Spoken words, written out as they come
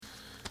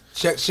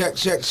Check.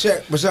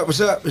 What's up?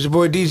 It's your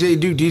boy DJ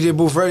Duke, DJ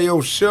Booth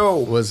Radio Show.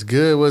 What's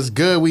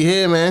good? We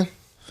here, man.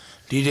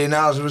 DJ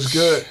Niles, what's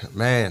good?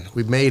 Man,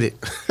 we made it.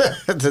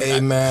 Hey,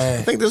 man.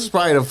 I think this is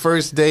probably the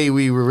first day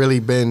we really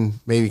been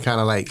maybe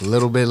kind of like a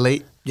little bit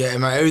late. Yeah,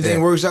 man,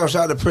 everything works out.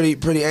 Shout out to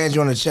Pretty Angie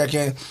on the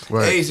check-in.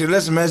 Right. Hey, so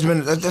listen,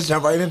 man, let's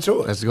jump right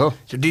into it. Let's go.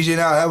 So DJ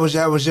Niles,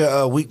 how was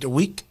your week to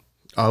week?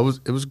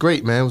 It was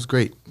great, man. It was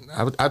great.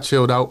 I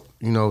chilled out,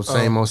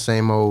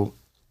 same old,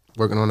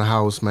 working on the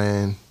house,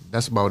 man.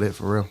 That's about it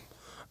for real.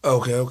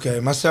 Okay.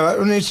 Myself, I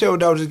really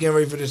chilled out, just getting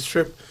ready for this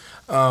trip.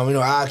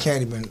 I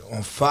can't even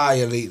on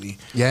fire lately.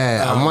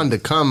 Yeah, I wanted to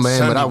come, man,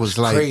 Sunday but I was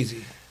like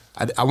crazy.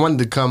 I wanted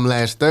to come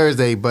last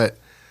Thursday, but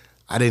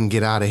I didn't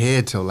get out of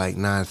here till like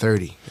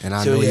 9:30, and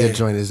I know your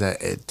joint is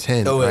at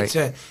 10. Oh, right? At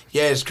 10.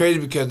 Yeah, it's crazy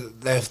because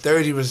last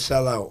Thursday was a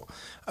sellout.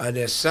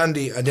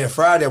 Then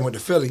Friday I went to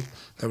Philly.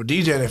 I was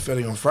DJing in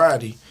Philly on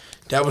Friday.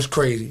 That was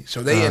crazy.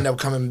 So they ended up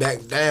coming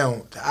back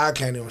down to Eye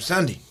Candy on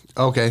Sunday.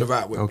 Okay. To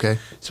ride with me. Okay.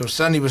 So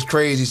Sunday was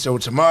crazy. So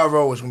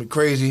tomorrow is gonna be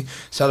crazy.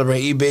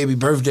 Celebrate E-Baby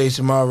birthday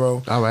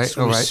tomorrow. All right. It's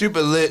gonna be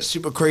super lit,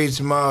 super crazy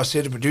tomorrow.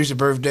 Sid, the producer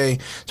birthday.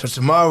 So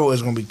tomorrow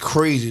is gonna be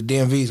crazy.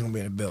 DMV is gonna be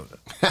in the building.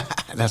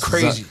 That's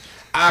crazy.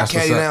 I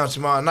can't down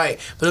tomorrow night.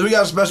 But we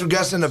got special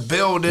guests in the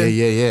building.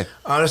 Yeah.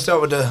 Let's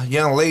start with the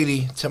young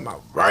lady to my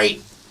right.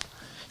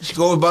 She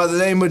goes by the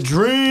name of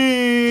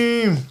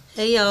Dream.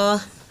 Hey,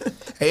 y'all.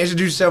 Hey,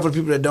 introduce yourself for the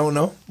people that don't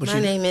know. My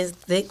name is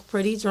Thick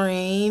Pretty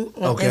Dream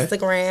on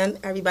Instagram.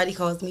 Everybody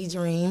calls me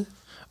Dream.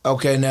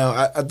 Okay,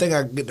 now I think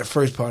I get the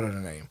first part of the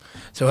name.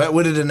 So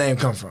where did the name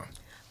come from?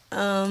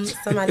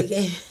 Somebody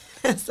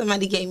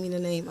gave me the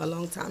name a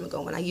long time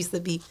ago when I used to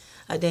be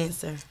a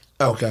dancer.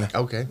 Okay.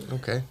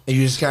 And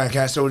you just kind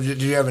of. So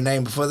did you have a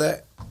name before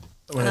that?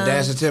 When a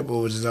dancer tip,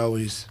 or was it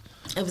always?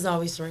 It was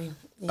always Dream.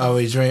 Yeah.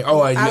 Always Dream.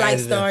 Oh, I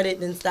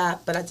started then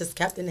stopped, but I just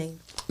kept the name.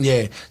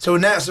 Yeah. So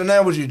now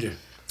what you do?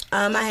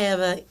 I have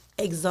an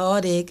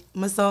exotic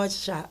massage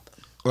shop.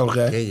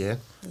 Okay. Yeah.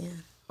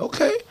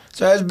 Okay.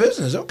 So that's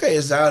business. Okay,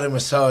 it's out of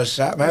massage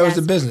shop. How was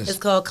the business? It's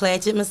called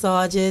Clatchet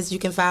Massages. You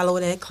can follow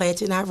it at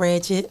Clatchet Not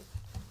Ratchet.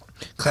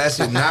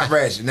 Clatchet Not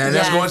Ratchet. Now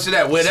let's go into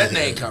that. Where that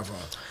name come from?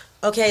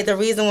 Okay, the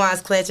reason why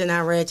it's Clatchet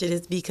Not Ratchet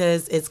is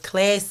because it's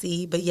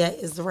classy, but yet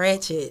it's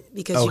ratchet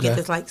because you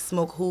get to like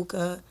smoke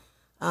hookah,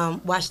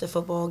 watch the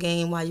football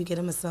game while you get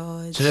a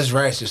massage. So that's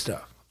ratchet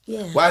stuff.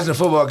 Yeah. Watching the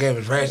football game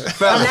is ratchet.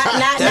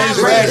 Not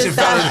ratchet,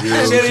 fellas.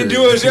 Yeah, Shit they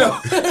do is yo.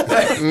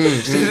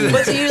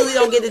 But you usually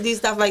don't get to do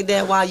stuff like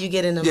that while you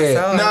get in the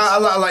massage. No,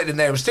 I like the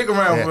name. Stick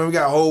around when we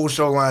got a whole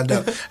show lined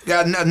up.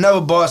 Got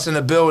another boss in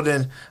the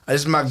building.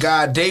 This is my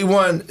guy, Day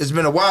One. It's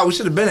been a while. We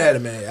should have been had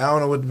him, man. I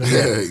don't know what been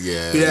happening.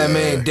 You know what I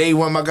mean? Day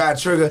One, my guy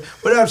Trigger.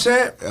 What up,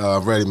 Champ?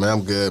 Ready, man.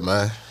 I'm good,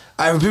 man.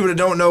 All right, for people that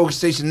don't know,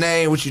 state your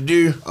name, what you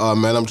do.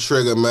 Man, I'm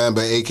Trigger, man,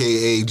 but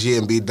a.k.a.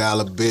 GMB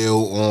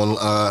Dollabill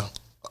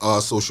on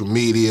social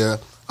media.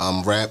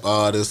 I'm rap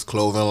artist,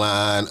 clothing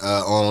line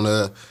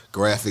owner,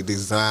 graphic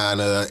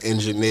designer,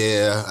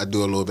 engineer. I do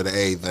a little bit of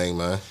everything,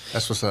 man.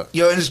 That's what's up.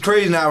 Yo, and it's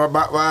crazy now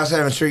while I was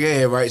having Trigger in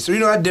here, right? So,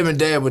 I dib and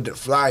dab with the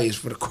flyers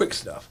for the quick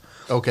stuff.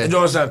 Okay.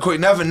 Doing something quick,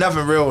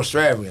 nothing real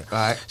extravagant. All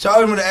right. So I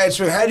was going to ask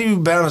Trigger, how do you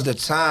balance the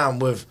time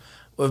with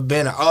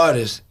being an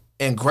artist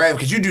and graphic?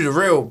 Because you do the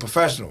real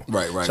professional.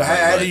 Right. So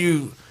how do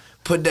you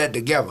put that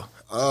together?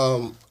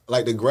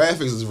 Like the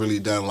graphics is really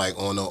done like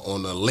on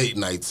a late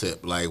night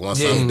tip. Like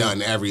once I'm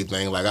done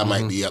everything, like I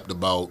might be up to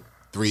about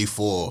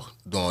 3-4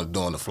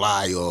 doing the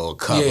flyer or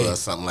cover or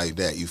something like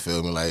that. You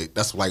feel me? Like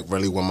that's like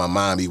really when my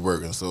mind be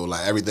working. So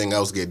like everything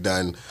else get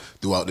done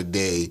throughout the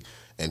day,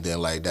 and then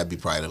like that'd be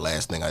probably the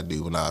last thing I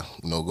do when I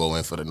go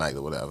in for the night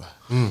or whatever.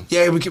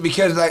 Yeah,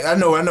 because like I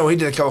know he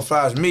did a couple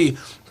flyers. Me,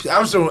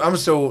 I'm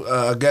so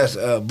I guess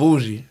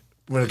bougie.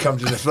 When it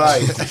comes to the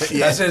flyers.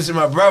 I send it to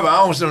my brother. I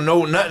don't send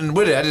him nothing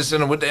with it. I just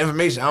send him with the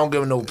information. I don't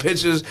give him no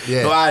pictures,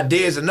 no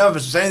ideas, or nothing.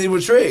 Same thing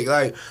with Trig.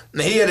 Like,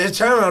 he had his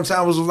turnaround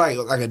time was like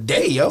a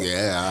day, yo.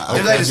 Yeah. It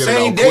was like the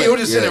same day. He would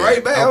just send it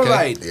right back. I was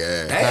like,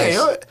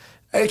 dang,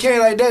 it came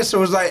like that. So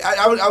it was like,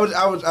 I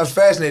was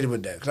fascinated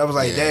with that. Because I was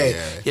like, dang,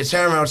 your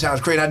turnaround time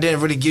was crazy. I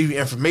didn't really give you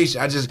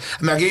information. I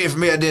gave you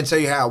information. I didn't tell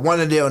you how I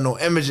wanted it or no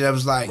image. I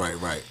was like,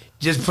 right.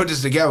 Just put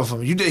this together for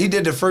me. He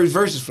did the first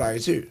versus flyer,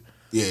 too.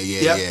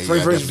 Yeah.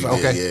 First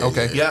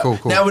Okay. Yeah. Cool.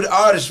 Now with the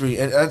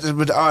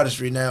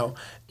artistry,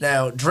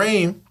 now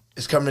Dream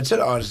is coming into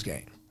the artist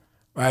game,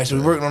 right? So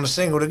we're working on a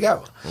single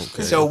together.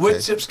 Okay. So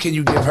what tips can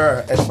you give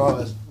her as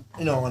far as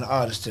on the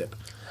artist tip?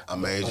 I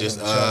mean, just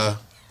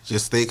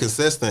stay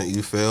consistent.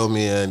 You feel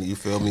me?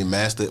 And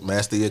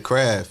master your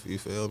craft. You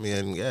feel me?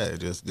 And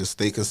just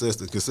stay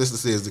consistent.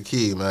 Consistency is the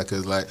key, man.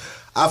 Cause like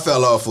I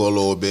fell off for a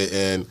little bit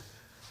and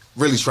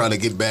really trying to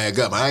get back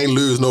up. I ain't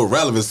lose no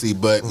relevancy,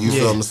 but you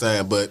feel what I'm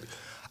saying? But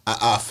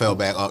I fell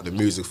back off the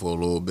music for a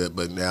little bit,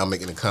 but now I'm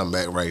making a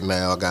comeback right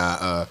now. I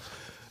got a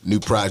new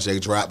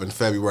project dropping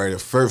February the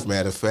 1st,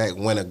 matter of fact.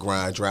 Winter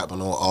Grind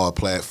dropping on all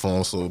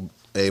platforms, so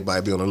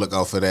everybody be on the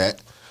lookout for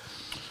that.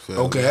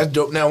 Okay, that's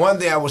dope. Now, one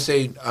thing I would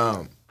say,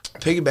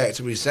 piggyback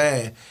to what you're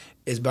saying,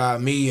 is by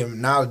me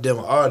and knowledge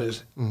different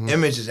artists,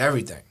 image is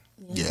everything.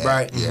 Yeah.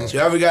 Right? Yeah. So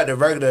you already got the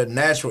regular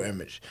natural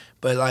image.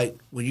 But like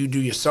when you do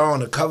your song,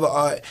 the cover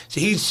art,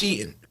 see he's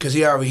cheating because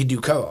he do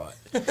cover art.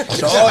 So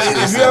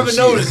if you ever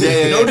noticed,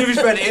 no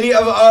disrespect to any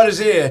other artists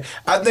here,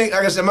 I think,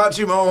 like I said, my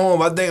team at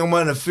home, I think I'm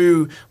one of the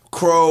few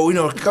Crow,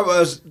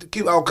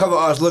 keep our cover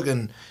arts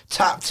looking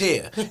top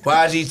tier.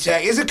 YG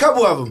Tech, it's a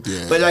couple of them,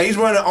 but like he's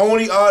one of the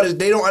only artists.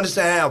 They don't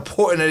understand how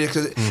important it is.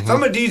 Because if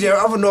I'm a DJ,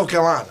 I'm from North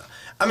Carolina.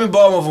 I'm in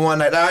Baltimore for one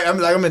night.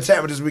 I'm in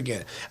Tampa this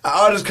weekend. An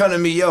artist come to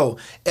me, yo,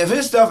 if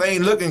his stuff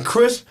ain't looking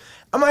crisp,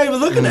 I'm not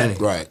even looking at it.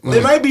 Right.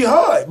 It might be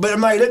hard, but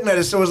I'm not looking at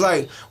it. So it's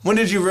like, when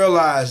did you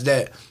realize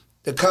that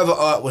the cover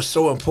art was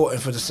so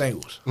important for the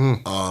singles?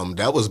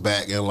 That was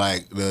back in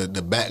like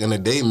the back in the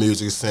day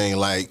music scene,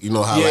 like, you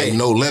know how like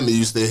No Limit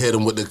used to hit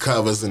them with the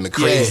covers and the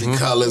crazy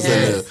colors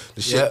and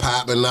the shit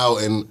popping out,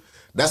 and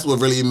that's what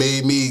really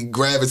made me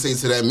gravitate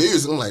to that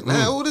music. I'm like,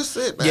 man, who this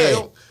shit,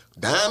 man?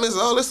 Diamonds,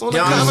 all this on the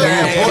cover.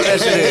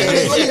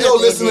 Let me go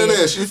listen to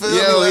this. You feel me?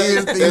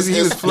 Like,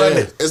 he was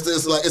flooded.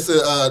 It's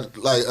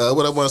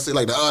what I want to say,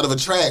 like the art of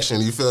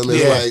attraction. You feel me?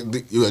 It's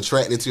like you're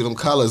attracted to them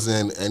colors,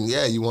 and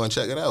you want to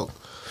check it out.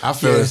 I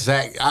feel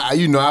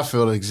I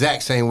feel the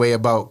exact same way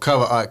about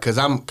cover art because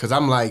I'm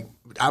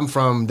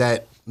from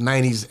that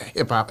 '90s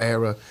hip hop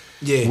era.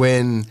 Yeah.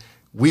 When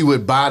we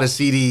would buy the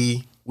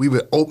CD, we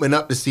would open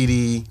up the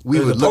CD, we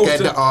would look at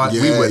the art,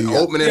 we would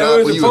open it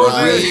up, you would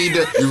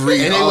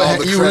read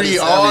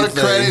all the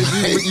credits,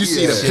 you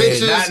see the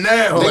pictures. Not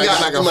now. They got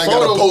like a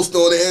poster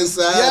on the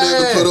inside, they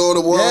could put on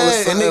the wall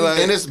or something.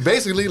 And it's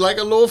basically like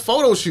a little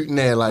photo shooting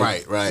there.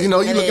 Like, right. You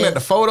know, you looking at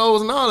the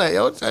photos and all that.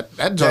 Yo,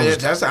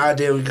 that's the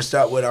idea we can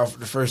start with off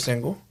the first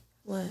single.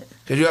 What?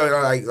 Because you know,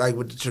 like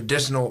with the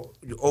traditional,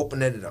 you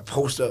open it and a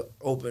poster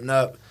open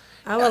up.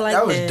 I would like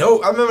that. Was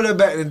dope. I remember that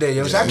back in the day.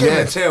 Yo. So I can't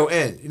even tell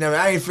end. You know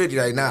what I mean? I ain't 50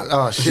 like now.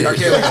 Oh, shit. I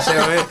can't even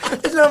tell end.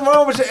 There's nothing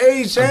wrong with your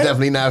age, Sam. I'm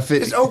definitely not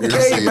 50. It's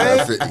okay,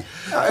 man.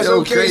 It's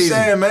okay,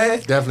 Sam,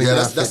 man. Definitely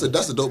not that's 50.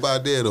 That's a dope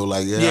idea, though.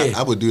 Like,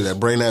 I would do that.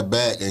 Bring that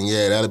back, and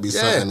that'll be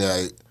something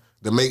like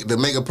to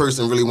make a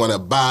person really want to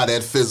buy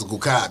that physical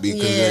copy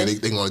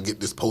because they want to get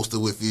this poster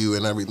with you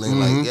and everything.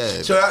 Like,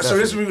 So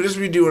this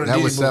we do on the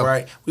DJ book,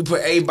 right? We put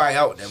everybody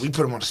out there. We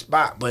put them on the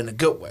spot, but in a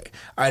good way.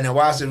 All right, now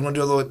why I said we're gonna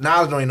do a little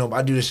knowledge don't even know, but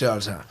I do this shit all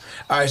the time.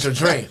 All right, so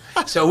Dream.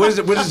 So what is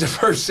the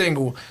first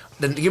single?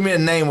 Give me a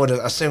name of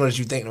a single that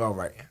you thinking about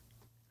writing.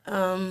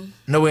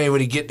 No, we ain't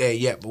really get there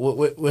yet,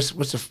 but what's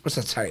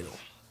the title?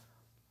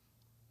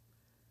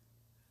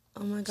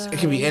 Oh my God. It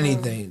could be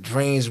anything.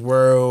 Dreams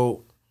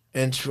World.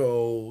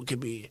 Intro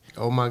could be.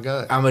 Oh my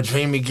God. I'm a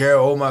dreamy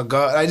girl. Oh my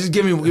God. Like, just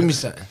give me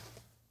something.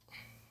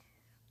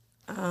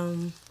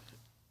 Oh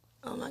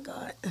my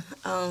God.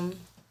 I'll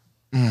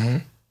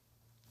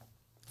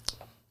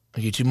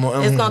get you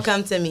more. It's gonna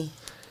come to me.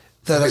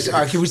 So, all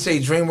right, can we say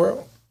Dream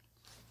World?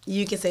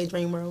 You can say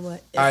Dream World,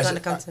 but it's gonna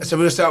come to me. So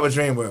we'll start with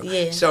Dream World.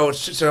 Yeah. So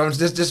this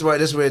is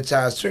where it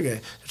ties Trigger.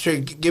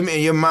 Trigger, give me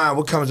in your mind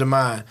what comes to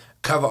mind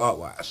cover art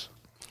wise.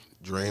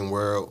 Dream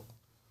World.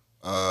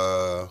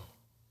 I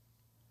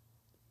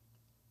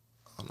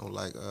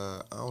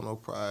don't know,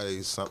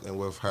 probably something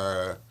with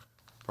her,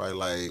 probably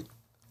like,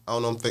 I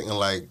don't know, I'm thinking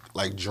like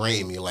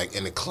dreamy, like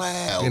in the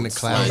clouds. In the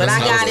clouds. But I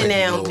got it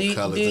now,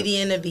 Beauty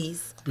and the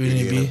Beast.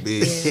 Beauty and the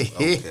Beast.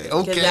 Okay.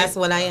 Because that's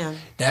what I am.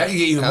 That can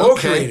get even more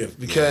creative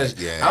because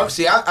I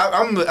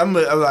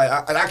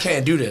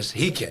can't do this.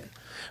 He can.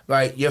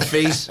 Like your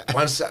face,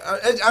 one side.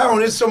 I don't know.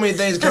 There's so many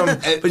things coming,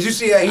 but you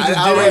see that he just did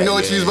I already that. know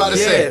what you was about to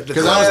say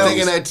because I was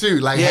thinking that too.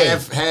 Like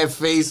half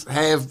face,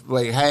 half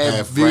beauty.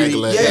 Half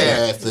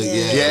That's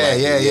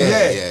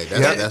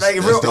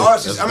real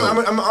artists.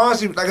 I'm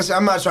honestly, like I said,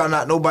 I'm not trying to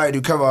knock nobody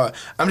to cover art.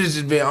 I'm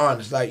just being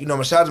honest. Like, you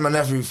know, shout out to my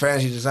nephew,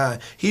 Fantasy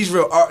Design. He's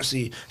real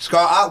artsy.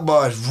 Scar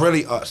Akbar is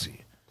really artsy.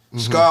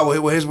 Scar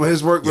with his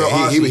work, real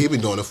artsy. He been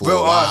doing it for real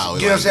a while.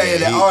 Artsy. You know what I'm saying?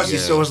 That artsy.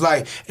 So it's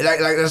like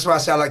that's why I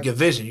sound like your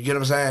vision. You get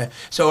what I'm saying?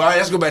 So all right,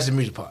 let's go back to the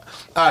music part.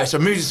 All right, so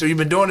music. So you've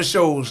been doing the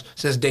shows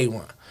since day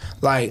one.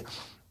 Like,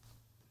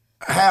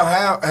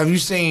 how have you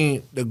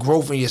seen the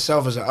growth in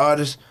yourself as an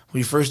artist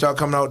when you first started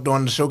coming out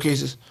doing the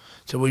showcases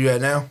to where you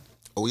at now?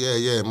 Oh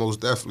yeah,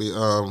 most definitely.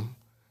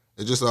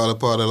 It's just all a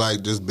part of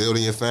like just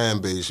building your fan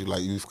base.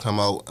 You've come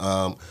out,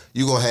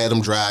 you gonna have them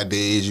dry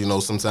days. You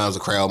know, sometimes the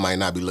crowd might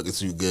not be looking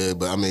too good,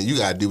 but I mean, you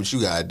gotta do what you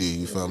gotta do.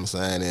 You feel what I'm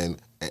saying?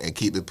 And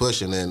keep it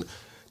pushing and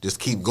just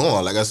keep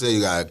going. Like I said,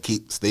 you gotta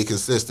stay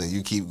consistent.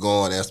 You keep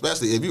going, and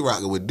especially if you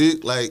rocking with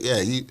Duke, like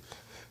you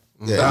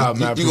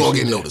gonna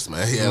get noticed,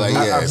 man. Yeah, like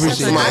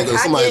somebody gonna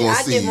see you, man.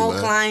 I get more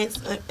clients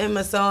in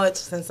massage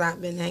since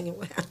I've been hanging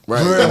with him.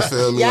 Right, you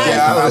feel me?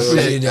 Yeah, I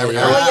appreciate that.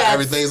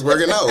 Everything's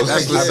working out. I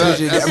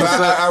appreciate that.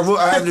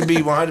 I have to be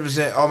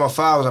 100% all my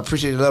followers. I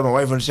appreciate the love. My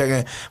wife want to check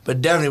in,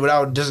 but definitely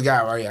without this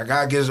guy right here, I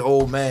gotta get this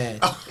old man.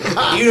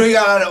 You know, he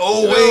got an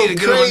old way to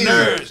get on my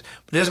nerves.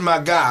 But this is my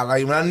guy.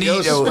 Like when I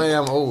need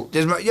I'm old.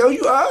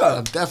 You are.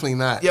 I'm definitely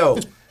not. Yo.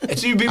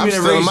 Until you beat me I'm in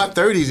the still race. in my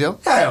 30s, yo.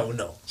 Hell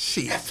no.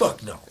 Shit.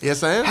 Fuck no.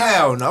 Yes, I am.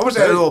 Hell no. I wish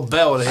I had a little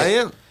bell to hit. I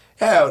am.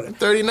 Hell no. I'm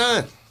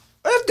 39.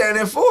 That's down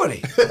there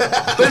 40.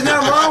 But it's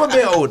not wrong with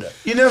being older.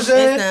 You know what I'm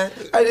saying?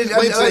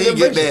 Wait till he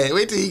get there.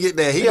 Wait till he get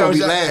there. He gonna be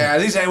laughing. At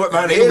least I ain't wet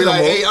behind the He ears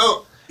gonna be no like, more. hey,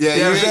 oh. Yeah,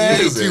 you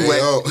ain't too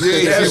wet. You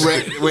ain't too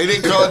wet. When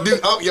they call dude,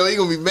 oh, yo, he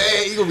gonna be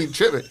mad. He gonna be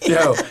tripping.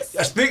 Yo,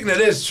 speaking of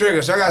this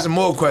trigger, so I got some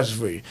more questions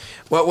for you.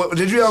 What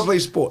did you ever play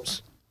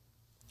sports?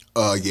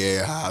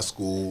 Yeah, high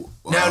school.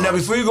 Now,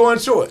 before you go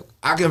into it,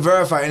 I can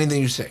verify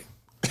anything you say.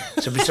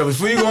 So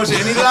before you go into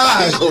any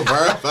lies,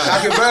 I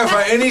can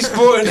verify any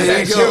sport and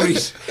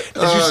activities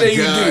that you say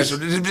you do. So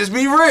just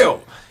be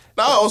real.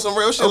 No, some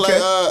real shit. Okay.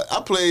 Like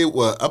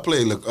I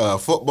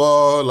played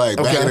football. Like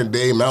back in the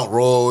day, Mount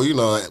Royal. You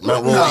know,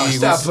 Mount Royal Eagles.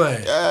 Stop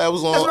playing. Yeah, I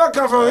was on. That's where I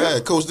come from. Yeah,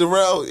 Coach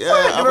Darrell. Yeah,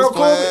 Right, I was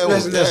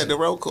playing. Listen.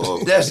 Darrell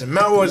Cole. Listen,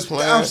 Mount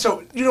Royal. I'm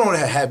so you don't know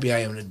how happy I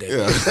am today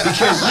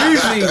because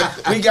usually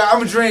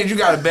I'm trained. You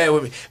got to bear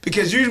with me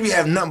because usually we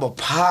have nothing but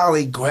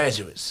poly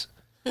graduates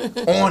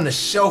on the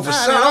show for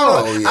some.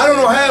 I don't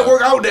know how it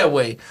worked out that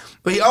way,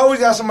 but he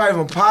always got somebody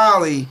from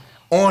poly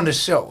on the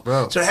show.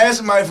 Bro. So to have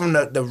somebody from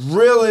the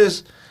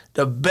realest,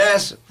 the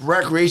best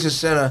recreation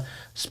center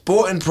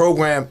sporting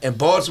program in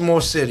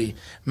Baltimore City,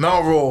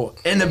 Mount Royal,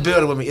 in the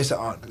building with me, it's an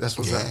honor. That's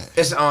what's up.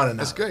 It's an honor now.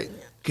 That's great.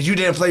 Because you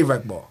didn't play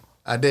rec ball.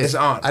 I did. It's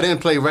an honor. I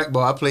didn't play rec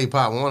ball. I played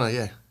Pop Warner.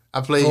 Yeah,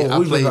 I played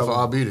for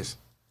Arbutus.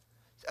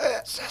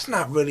 That's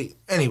not really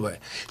anyway.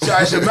 So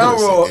I said Mount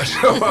Royal.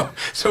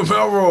 So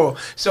Mount Royal.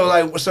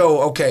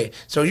 Okay.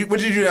 So what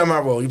did you do at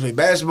Mount Royal? You played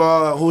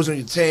basketball. Who was on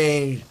your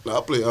team? No,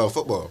 I played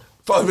football.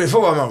 You played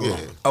football at Mount Royal.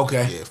 Yeah.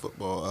 Okay. Yeah,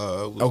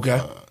 football. Okay.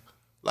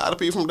 A lot of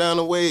people from down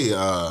the way.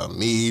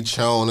 Me,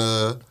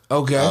 Chona.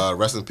 Okay.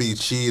 Rest in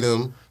peace,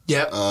 Cheatham.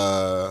 Yep.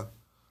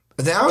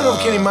 But then I don't know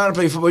if Kenny Minor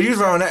played football. You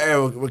was around that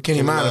era with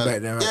Kenny Minor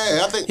back then, right?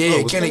 Yeah, I think.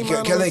 Yeah, Kenny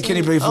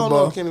played football. I don't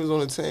know if Kenny was on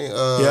the team.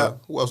 Yeah.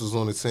 Who else was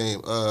on the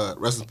team?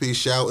 Rest in peace,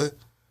 Shoutin'.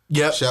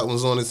 Yep. Shoutin'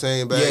 was on the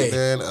team back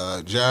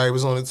then. Jerry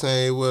was on the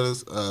team with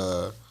us.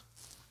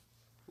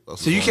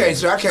 So you came.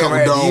 So I came Couple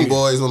right after Dome you.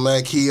 Boys with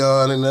man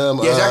Keon and them.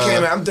 Yes, I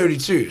came. I'm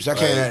 32, so I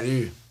came after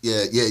you.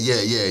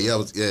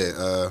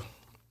 Yeah.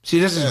 See,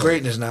 this is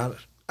greatness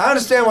knowledge. I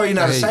understand why you're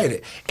not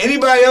excited.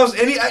 Anybody else?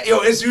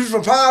 It's you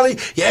from Poly?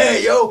 Yeah,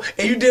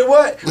 and you did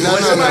what? When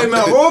somebody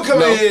Mount Royal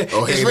come in here,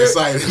 Oh, he it's ain't real.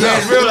 excited. Yeah,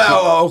 it's real.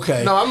 Oh,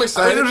 okay. No, I'm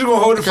excited. I'm just gonna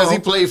hold it because he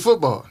played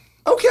football.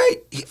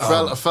 Okay.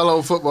 A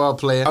fellow football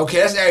player. Okay,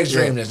 that's Ask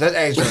Dream. That's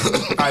Ask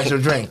Dream. All right, so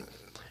Dream.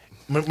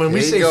 When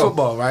we say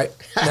football, right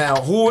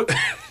now, who?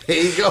 There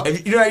you go.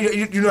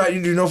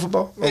 You know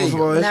football? What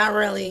football is? Not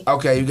really.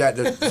 Okay, you got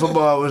the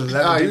football was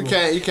 11 No,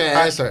 people. you can't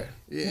answer.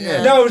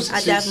 Yeah. No, I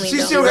definitely she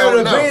don't. still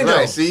having an opinion though.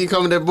 Right, see, you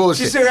coming with that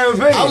bullshit. She still having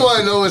an opinion. I want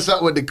to know what's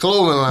up with the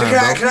clothing line, Can I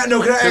ask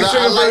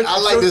Trigger? I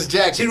like this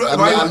jacket.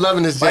 I'm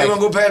loving this Why you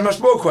jacket. want to go past my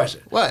sport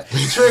question? What?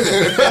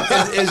 Trigger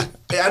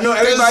I know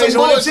everybody's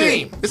on the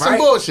team. It's some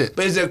bullshit.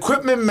 But is the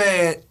equipment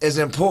man is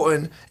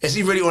important? Is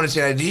he really on the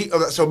team?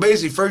 So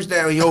basically, first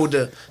down, he hold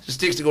the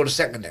sticks to go to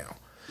second down.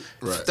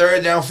 Right.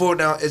 Third down, fourth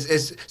down.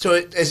 Is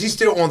he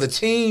still on the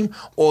team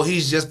or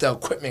he's just the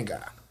equipment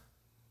guy?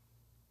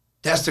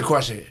 That's the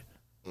question here.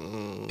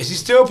 Is he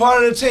still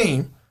part of the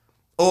team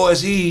or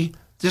is he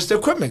just the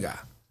equipment guy?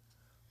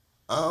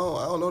 I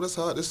don't know. That's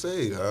hard to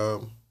say.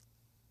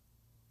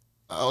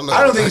 I don't know.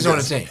 I don't think he's on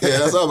the team. Yeah,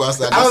 that's all about.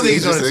 I don't think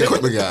he's on the team.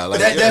 Equipment guy. Like,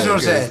 That's what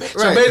I'm saying. Right.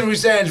 So basically, we're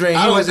saying, Dre,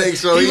 I don't think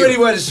so he either. really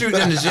wasn't shooting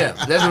in the gym.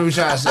 That's what we're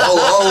trying to say.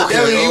 Oh,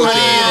 okay. He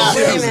wasn't in the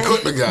gym. He's an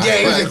equipment guy. Yeah,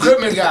 he was an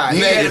equipment guy.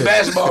 He had the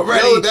basketball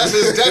ready. Yo, that's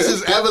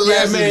his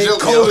everlasting joke.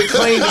 Kobe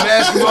cleaned the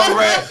basketball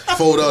rack.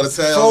 Fold all the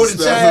towels. Fold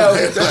the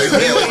stuff.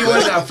 towels. He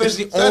wasn't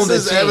officially That's on the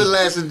his team.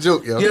 everlasting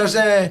joke, yo. You know what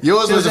I'm saying?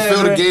 Yours was to You know fill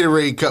what the I'm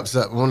saying? Gatorade cups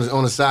up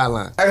on the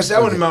sideline. Like I said,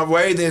 I wouldn't mind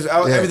where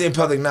everything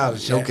public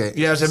knowledge. Yeah. Okay.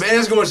 You know what I'm saying?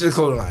 Let's go into the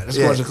clothing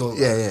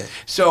line. Yeah.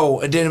 So,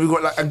 and then we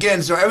go,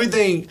 again, so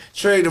everything,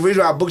 Trey, the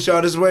reason why I booked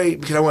y'all this way,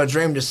 because I want to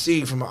dream to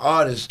see from an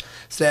artist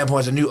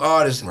standpoint, as a new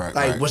artist,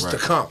 what's to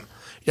come.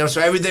 You know,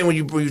 so everything when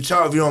you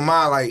talk, if you don't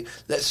mind, like,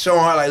 let's show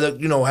her, like, look,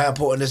 you know, how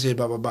important this is,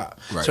 blah, blah, blah.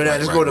 Right, so now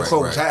let's go to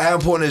clothes. Right. How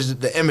important is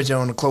the image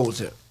on the clothes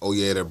here? Oh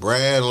yeah, the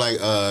brand, like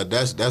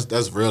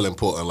that's real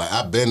important. Like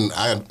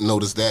I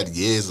noticed that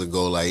years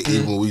ago. Like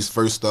even when we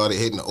first started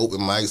hitting the open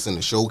mics and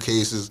the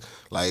showcases,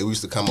 like we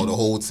used to come on the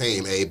whole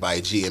team,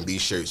 everybody GMB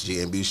shirts,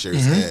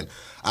 and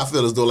I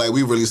feel as though like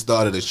we really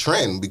started a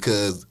trend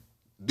because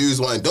dudes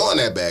weren't doing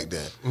that back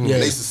then. Yeah.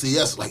 They used to see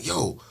us like,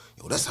 yo,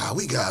 that's how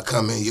we got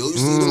coming. Yo, you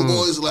see them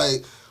boys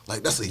like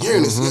that's a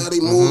unit. See how they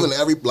moving?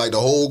 Like the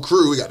whole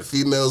crew, we got the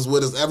females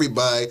with us.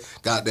 Everybody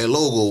got their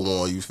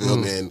logo on. You feel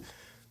me? And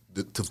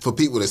for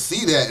people to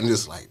see that and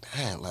just like,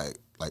 damn, like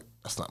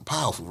that's not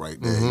powerful right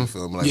there. You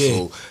feel me? Like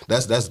so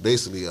that's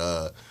basically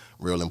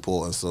real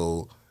important.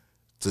 So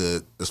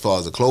as far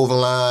as the clothing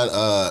line,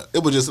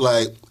 it was just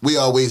like we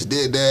always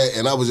did that,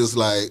 and I was just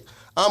like,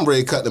 I'm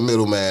ready to cut the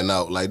middleman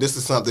out. Like this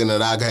is something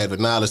that I had the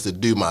knowledge to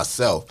do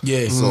myself.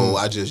 Yeah. So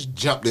I just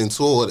jumped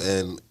into it,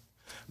 and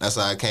that's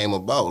how it came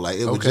about. Like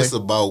it was just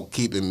about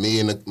keeping me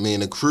and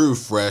the crew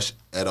fresh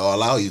at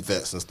all our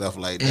events and stuff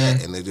like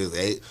that. And they just,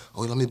 hey,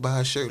 let me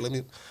buy a shirt.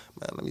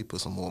 man, let me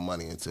put some more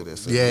money into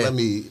this. Let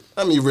me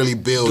really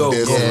build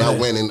this. And I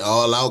went and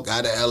all out,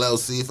 got an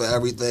LLC for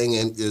everything,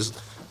 and just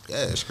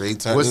straight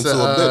turned into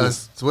a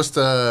business. So what's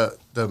the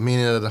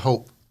meaning of the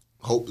hope?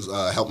 Hope is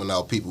helping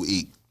out people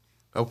eat.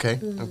 Okay.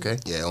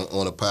 Yeah,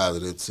 on a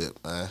positive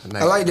tip, man.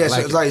 I like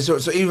that.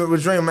 So even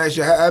with Dream,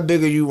 actually, how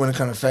big are you when it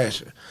comes to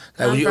fashion?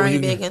 Like, I'm very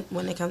big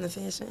when it comes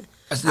to fashion.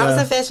 I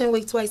was in Fashion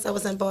Week twice. I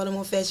was in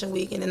Baltimore Fashion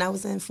Week, and then I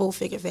was in Full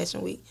Figure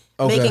Fashion Week,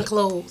 making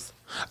clothes.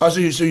 Oh, so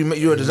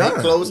you're a designer?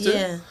 Make clothes too?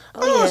 Yeah.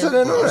 Oh, so I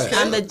didn't know that.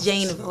 I'm the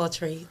Jane of all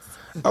trades.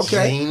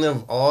 Okay. Jane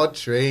of all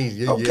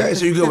trades. Okay,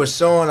 so you good with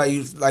sewing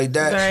like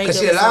that? Very Cause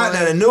good see, a lot with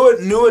now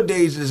the newer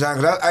days of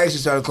design. Cause I actually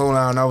started clothing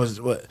line when I was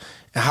in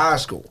high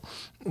school.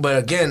 But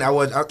again, I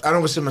don't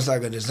consider myself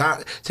like a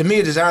designer. To me,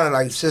 a designer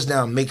like sits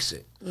down and makes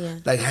it. Yeah.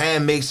 Like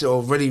hand makes it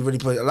or really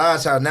put it. A lot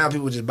of times now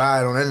people just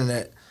buy it on the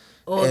internet.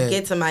 Or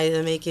get somebody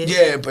to make it.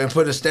 Yeah, and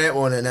put a stamp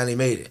on it and now they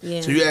made it.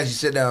 Yeah. So you actually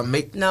sit down and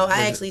make. No,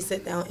 I actually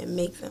sit down and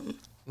make them.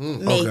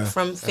 From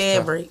That's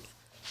fabric. Tough.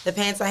 The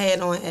pants I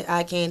had on at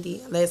Eye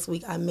Candy last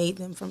week, I made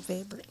them from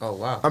fabric. Oh,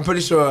 wow. I'm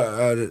pretty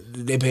sure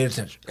they paid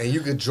attention. And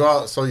you could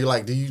draw, so you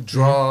do you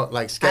draw,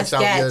 sketch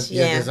out your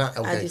design?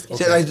 Okay. See,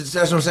 that's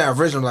what I'm saying,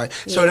 original. Like,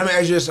 so let me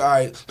ask you this, all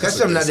right, that's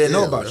something I didn't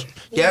know about you.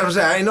 Yeah, that's what I'm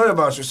saying, I didn't know that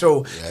about you.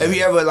 So have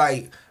you ever,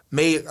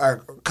 made a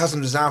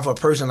custom design for a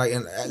person,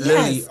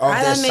 literally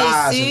off their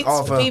size and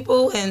off for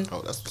people and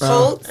coats?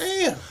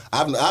 Damn.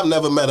 I've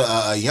never met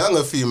a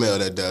younger female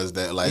that does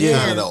that,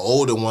 kind of the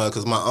older one,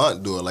 because my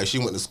aunt do it. Like, she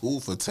went to school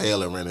for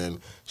tailoring,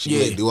 and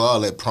she do all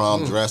that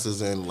prom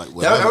dresses and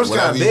whatever. That was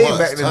kind of big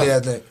back in the day, I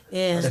think.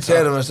 Yeah. The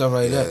tailoring and stuff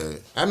like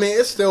that. I mean,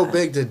 it's still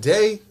big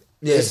today.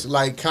 Yeah. It's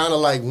kind of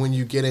like when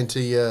you get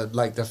into your,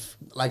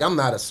 I'm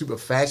not a super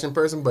fashion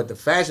person, but the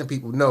fashion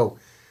people know,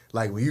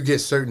 when you get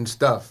certain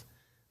stuff,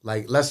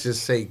 let's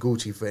just say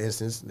Gucci, for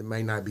instance. It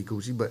may not be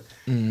Gucci, but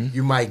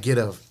you might get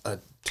a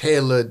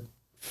tailored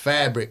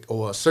fabric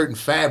or a certain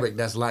fabric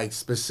that's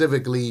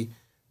specifically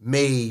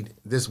made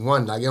this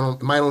one.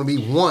 It might only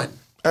be one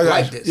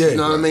this. Yeah, you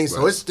know what I mean? Right.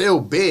 So it's still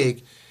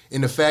big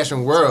in the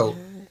fashion world,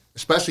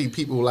 especially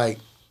people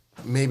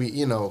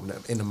maybe, in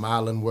the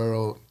modeling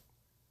world.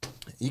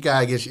 You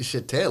gotta get your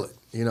shit tailored.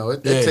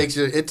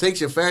 It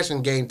takes your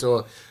fashion game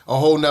to a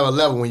whole nother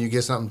level when you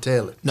get something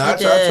tailored. No, I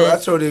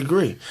totally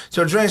agree.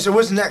 So Dream,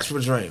 what's next for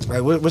Dream?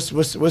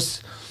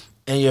 What's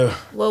in your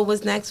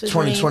what's next for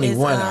 2021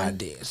 Dream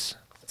ideas?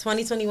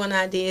 2021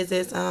 ideas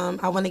is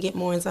I want to get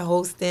more into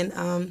hosting.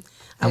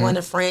 I want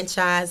to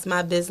franchise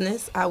my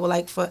business. I would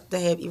like to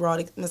have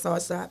erotic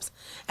massage shops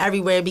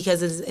everywhere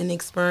because it's an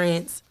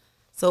experience.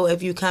 So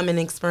if you come and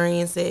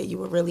experience it, you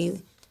would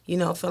really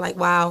feel like,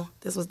 wow,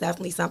 this was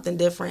definitely something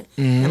different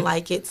and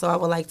like it. So I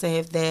would like to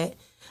have that.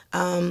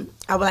 I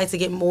would like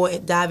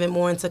to dive in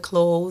more into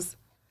clothes.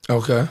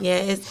 Okay.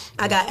 Yeah,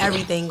 I got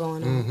everything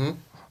going on.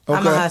 Okay.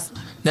 I'm a hustler.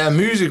 Now,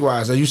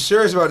 music-wise, are you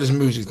serious about this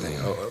music thing?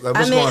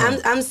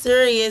 I'm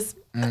serious.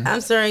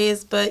 I'm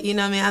serious, but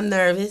I'm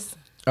nervous.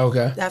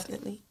 Okay.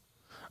 Definitely.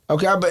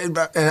 Okay,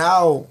 but in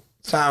our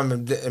time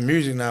in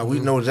music now, we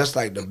know that's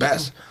the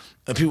best.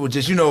 And people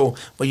just,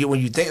 when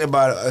you think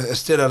about it,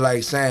 instead of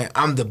saying,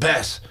 I'm the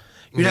best.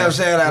 You know what I'm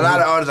saying? A lot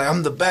of artists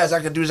I'm the best,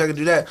 I can do this, I can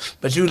do that.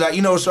 But you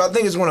so I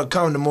think it's going to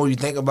come the more you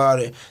think about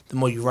it, the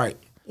more you write.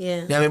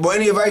 Yeah. You know what I mean? But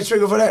any advice,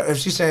 Trigger, for that? If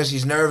she's saying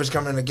she's nervous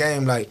coming in the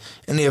game,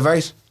 any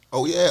advice?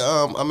 Oh,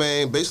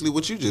 yeah. Basically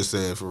what you just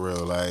said, for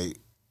real.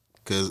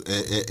 Because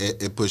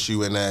it puts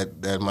you in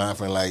that mind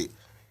frame,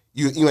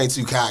 you ain't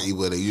too cocky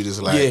with it. You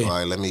just all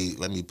right, let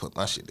me put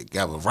my shit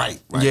together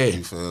right? Yeah.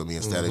 You feel me?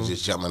 Instead of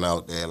just jumping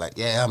out there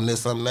I'm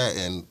this, I'm that,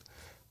 and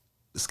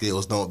the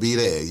skills don't be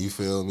there. You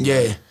feel me?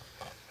 Yeah.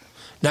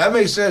 Now, that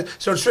makes sense.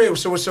 So, Trey,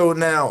 so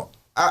now,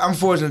 I'm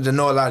fortunate to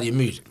know a lot of your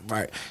music,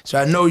 right? So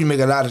I know you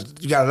got a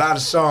lot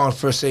of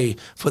songs, per se,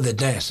 for the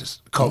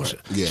dancers culture,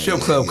 strip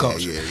club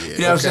culture. Yeah. You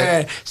know what I'm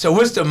saying? So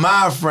what's the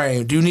mind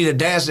frame? Do you need a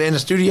dancer in the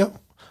studio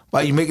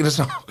while you making a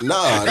song? No.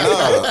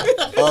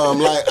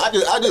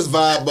 I just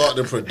vibe about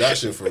the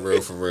production for real.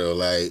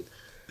 The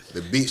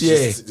beats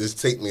just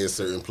take me a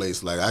certain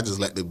place. I just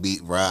let the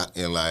beat rock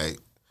and And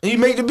you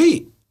make the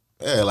beat.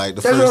 Yeah,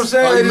 that's what I'm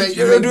saying.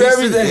 You do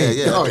everything.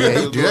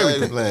 You do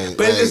everything.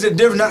 But it's a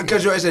difference, not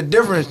because it's a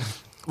difference.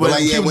 When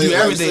people do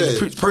everything,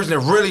 the person that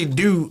really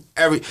do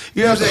you know what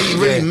I'm saying? He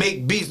really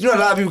make beats. A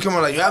lot of people come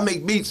on I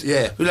make beats.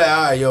 Yeah. You're all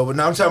right, yo. But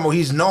now I'm talking about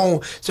he's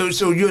known.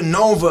 So you're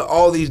known for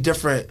all these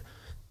different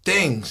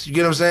things. You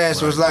get what I'm saying?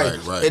 So it's right.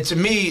 And to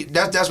me,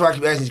 that's why I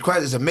keep asking these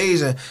questions. It's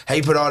amazing how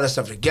you put all that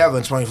stuff together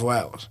in 24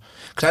 hours.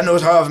 Because I know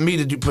it's hard for me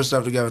to put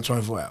stuff together in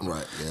 24 hours.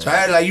 Right. Yeah. So I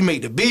had you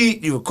make the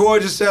beat, you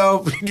record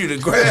yourself, you do the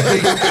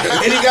graphics,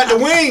 and you got the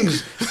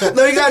wings.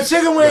 No, you got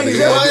chicken wings.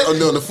 I'm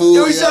doing the food.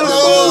 Yo, he selling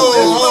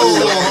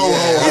food.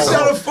 He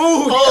selling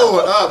food.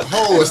 Hold up.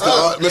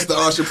 Mr.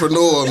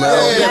 Entrepreneur,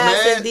 man.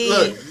 Yes,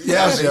 indeed.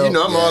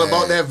 Look, I'm all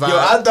about that vibe. Yo,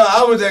 I thought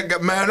I was that guy.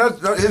 Man,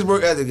 his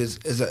work ethic is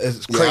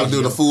crazy. I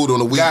do the food on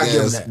the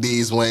weekends.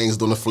 These wings,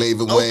 doing the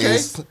flavored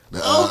wings.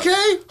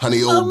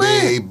 Honey Old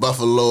Bay,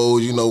 buffalo,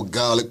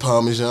 garlic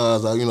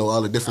parmesans,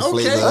 all the different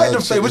flavors. I like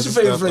them flavors. What's your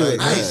favorite flavor?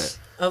 Nice.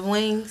 Of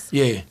wings?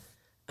 Yeah.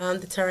 The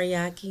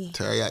teriyaki.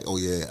 Teriyaki. Oh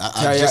yeah,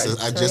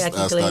 I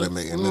just started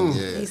making them.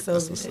 Yeah, He's so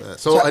good.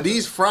 So are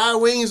these fried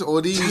wings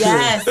or these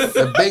Yes.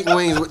 the baked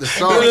wings with the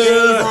sauce?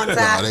 On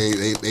top.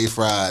 No, they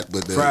fried,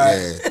 but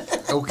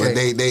Okay.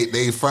 But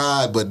they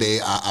fried, but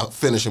I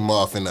finish them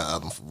off in the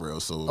oven for real.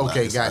 So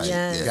Okay, it's gotcha. like,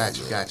 Yes.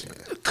 Gotcha.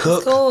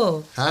 Cook.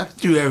 Cool. Huh?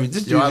 Do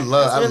everything. Yo, I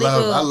really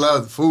cool.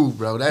 love food,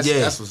 bro. That's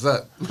what's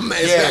up. Man,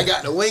 Yeah. I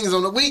got the wings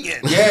on the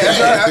weekend. Yeah, that's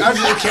right. I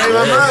just came to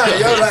my mind.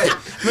 Yo, like,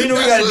 we know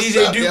we got That's DJ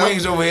what's up, Duke yo.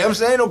 wings over here. I'm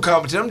saying no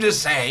competition. I'm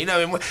just saying. You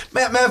know what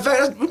I mean? Matter of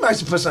fact, we might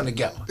should put something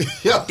together.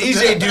 Yo.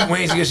 DJ Duke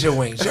wings against your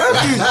wings. Yo,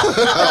 let's do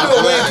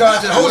a wing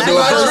contest hosted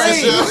by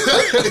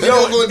Dream.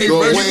 Yo,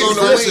 wing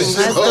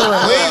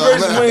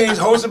versus wings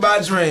hosted by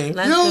Dream.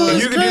 Let's do And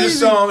it. you can do the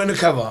song and the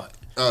cover art.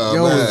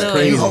 Yo, it's man.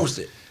 crazy. You host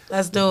it.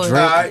 Let's do it. Drink,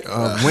 Alright.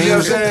 wings, You know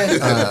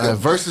what I'm saying?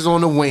 verses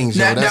on the wings,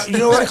 yo. Now, That's, you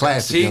know what? that's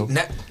classic, See, yo.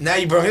 now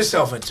you brought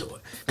himself into it.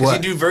 Because he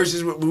What? do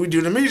verses, we do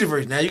the music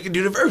verse. Now you can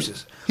do the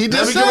verses. He Now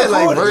just we can said,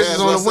 like, record it. verses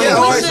on the Yeah, wings. Yeah,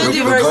 We alright, should we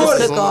do can record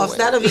versus it. cook-offs.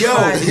 That'll be Yo,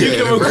 fun. you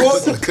can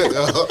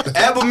record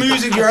Apple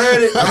Music, you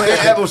heard it. I mean,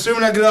 Apple,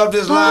 assuming I get off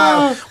this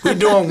live, we're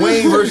doing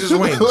wing versus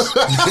wings.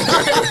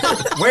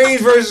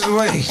 Wings versus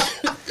wings.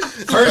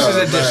 Versus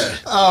edition.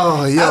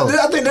 Oh, yo.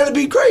 I think that'd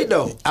be great,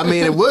 though. I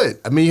mean, it would.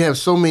 I mean, you have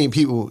so many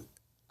people.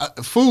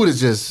 Food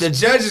is just The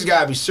judges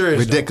gotta be serious.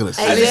 ridiculous.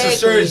 Though. I need some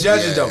serious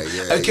Exactly. judges,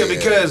 though. Okay,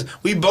 because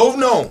we both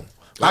know.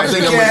 I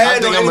think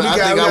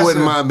I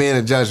wouldn't mind being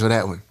a judge for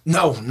that one.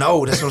 No,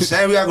 that's what I'm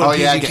saying. We gotta go Oh to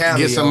yeah, PG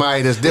County. get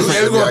somebody that's different.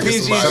 Yeah, we go Yeah,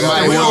 PG. get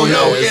somebody we we don't don't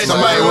know. know. Yeah,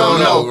 Somebody we don't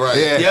know. Right.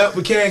 Yeah. Yep,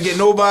 we can't get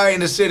nobody in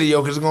the city,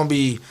 yo, because it's gonna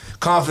be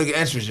conflict of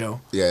interest, yo.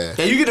 Yeah.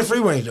 Yeah, you get the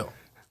free wings, though.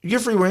 You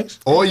get free wings.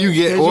 Or you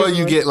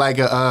Yeah, get like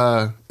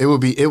a it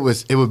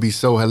would be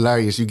so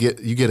hilarious. You get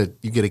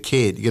a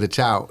kid, you get a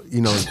child.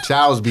 You know,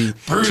 children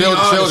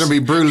be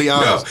brutally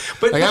honest.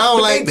 but like I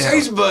don't like they that.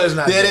 taste buds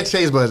not Yeah, there. that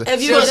taste buds.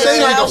 If you So get a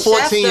say like a child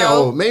chef,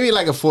 14-year-old, though, maybe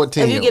like a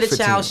 14. If you get a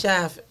child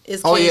chef,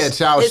 it's Oh, kids, yeah,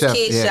 child it's chef,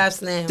 kids yeah.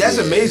 chefs now. That's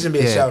amazing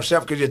being a Yeah. child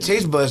chef because your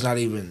taste buds not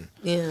even.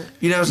 yeah.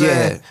 You know what I'm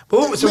saying? Yeah,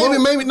 But so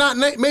maybe not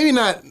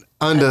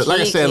under. A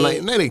Like I kid, said, kid.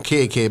 like not a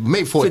kid,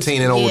 maybe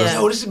 14 and older. Yeah.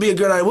 Oh, this would be a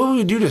good idea. Where would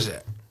we do this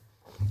at?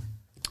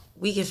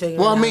 We can figure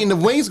Well, it I out. mean, the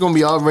wings gonna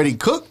be already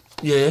cooked,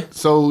 Yeah,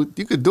 so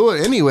you could do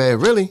it anywhere,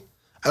 really.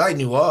 I like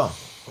New Orleans.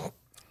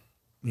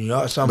 New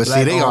York, something But see,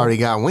 black they owned. already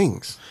got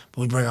wings.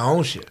 But we bring our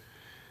own shit.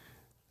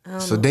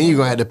 So then you're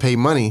gonna have to pay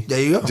money. There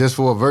you go. Just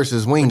for a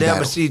versus wing Now, battle.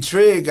 but see,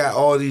 Trey got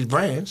all these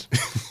brands,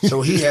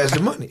 so he has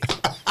the money.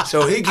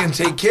 So he can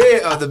take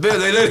care of the bill.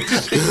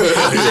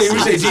 We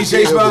say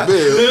DJ Spot.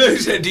 We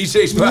said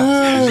DJ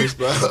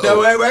Spot. No,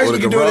 we actually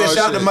can do that.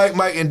 Shout out to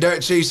Mike, and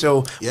Dirt Chase.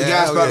 So the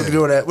guys Spot can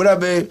do that. What up,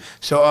 babe?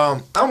 So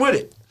I'm with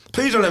it.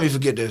 Please don't let me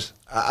forget this.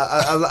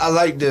 I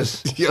like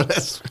this. Yo,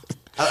 that's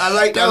I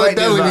like that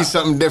this would be vibe.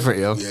 something different,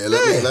 yo. Yeah,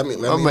 let me.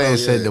 My man know,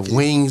 said yeah, the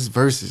wings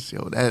versus,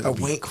 yo. That'd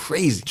be wing-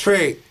 crazy.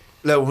 Trey,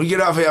 look, when we get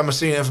off here, I'm gonna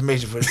send you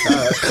information for this.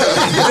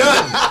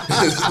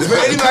 It's done. For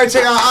anybody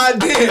take our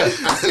idea,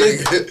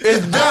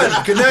 it's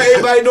done. Cause now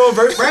everybody know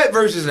rap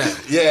verses now.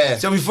 Yeah.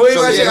 So before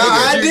anybody take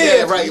our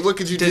idea, right? What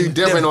could you do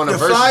different on a the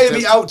versus? flyer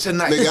be out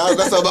tonight. Nigga,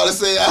 that's what I'm about to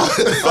say.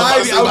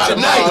 Flyer be out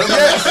tonight.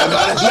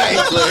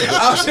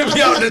 I should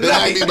be out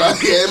tonight.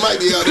 It might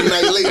be out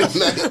tonight, later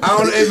tonight. I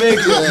don't know.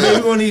 Maybe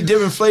we're gonna need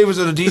different flavors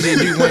of the DJ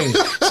Duke wings.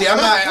 See, I'm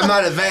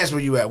not advanced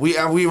where you at.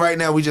 We right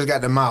now we just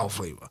got the mild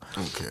flavor.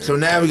 Okay. So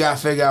now we gotta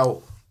figure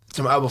out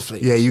some other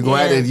flavors. Yeah, you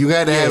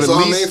got to have So at how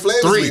many least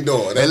flavors three. we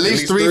doing? At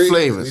least three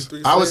flavors. At least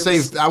three I would say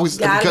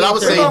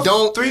flavors?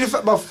 don't. 3 to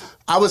 5. About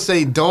I would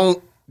say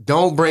don't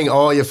bring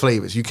all your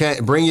flavors. You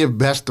can't bring your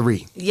best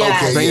three.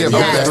 Yes. Okay, Bring your yeah,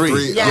 best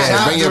three. Yes. Yeah,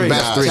 Top bring your three.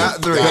 best three. Top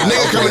three. The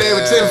nigga coming in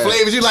with 10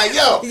 flavors, you like,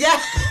 yo,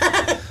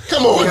 Yeah.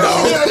 come on, dog.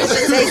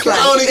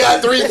 I only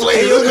got 3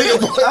 flavors.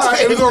 Nigga, all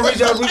right, we're gonna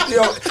reach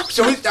out.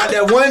 So we got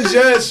that one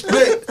judge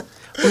split.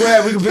 We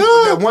can pick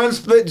that one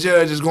split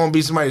judge is gonna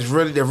be somebody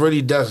that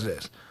really does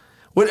this.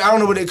 What I don't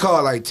know what they call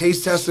it, like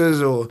taste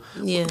testers or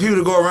people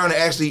that go around and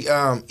actually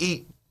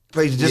eat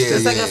places. Just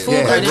It's like a food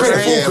Yeah. critic. Critic,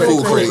 right? food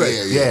food critic.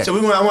 critic, yeah. So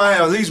I want to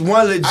have at least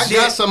one legit. I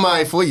got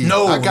somebody for you.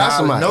 No, I got nah,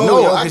 somebody.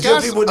 no, yo, I 'cause your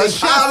got people, a they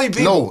chef. poly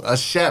people. No, a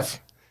chef.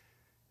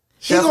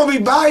 She's gonna be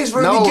biased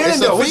from the No, beginning it's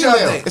a though. What y'all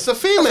female. think? It's a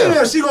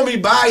female. She's gonna be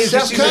biased.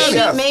 Chef She's a Connie.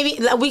 chef. Maybe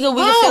we can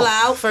fill her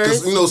out Because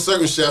first. you know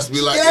certain chefs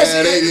be like, Yes,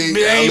 yeah,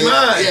 they ain't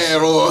mine.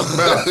 Yeah, or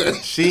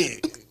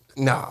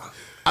Nah.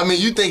 I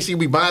mean, you think she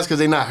be biased because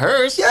they not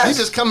hers? Yes. You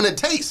just coming to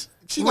taste.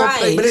 She gonna Right.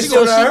 play. But it's she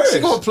still gonna, not she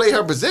hers. gonna play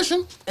her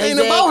position. Ain't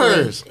about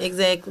hers.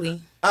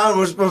 Exactly. I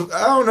don't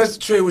know. That's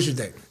Trey. What you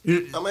think? I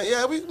mean,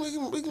 yeah, we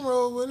can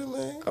roll with it,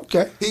 man.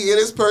 Okay. He get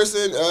this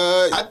person.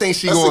 I think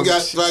she I gonna-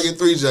 got if I get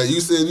 3 judges.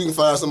 You said you can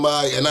find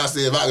somebody, and I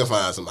said if I can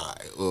find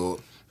somebody. Well,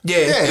 Yeah.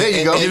 Yeah, there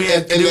you go. And then we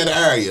have- in that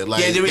area,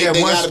 like then we they have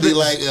one gotta be split-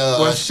 like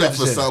one a chef or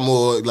split something,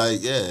 or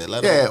like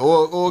let Yeah, them-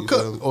 or you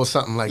cook feel me? or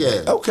something like Yeah.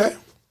 that. Okay.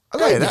 I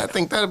like Yeah, that. I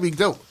think that'd be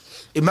dope.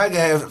 It might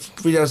have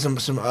reach out some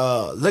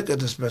liquor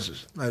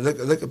dispensers, like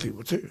liquor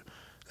people too.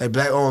 like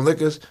black-owned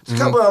liquors.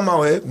 There's a couple of them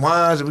out here,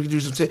 wines, and we can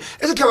do some shit.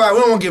 There's a couple of, we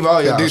don't want to give all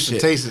y'all do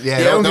shit. some tasting.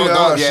 Yeah, don't get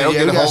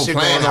the whole shit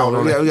plan going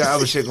on. out. We got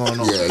other shit going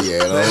on. Next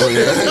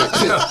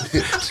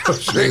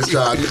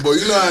time, boy,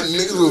 you know how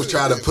niggas will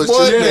try to put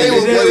Boy, you they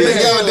will put it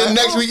together. Then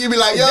next week you be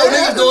like, yo,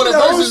 niggas doing a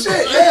versus. Yo,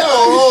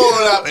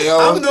 hold up, yo.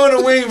 I'm doing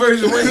the wing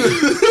versus wing.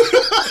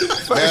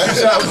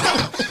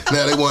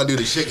 Now they want to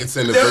do the chicken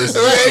tender versus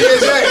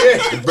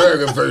the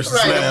burger versus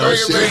you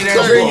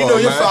know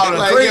you're following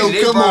like, crazy.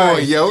 Yo, come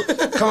on, yo.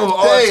 Come up with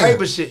all type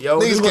of shit, yo.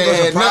 Niggas We can't gonna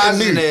have put some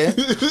nothing in there.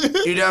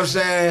 You know what I'm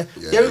saying?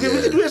 Yeah, we can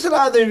do. There's a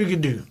lot of things we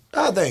can do. A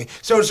lot of things.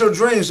 So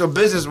Dream. So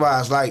business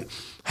wise, like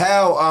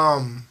how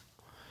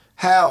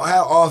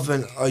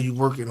often are you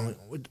working on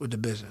with the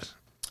business?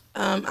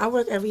 I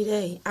work every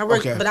day.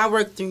 But I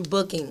work through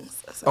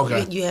bookings. So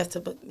you have to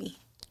book me.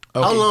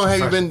 Okay. How long have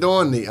you been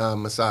doing the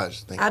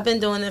massage thing? I've been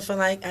doing it for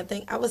like, I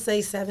would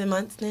say 7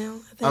 months now. I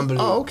think.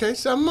 Unbelievable. Oh, okay,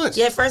 7 months.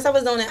 Yeah, first I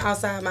was doing it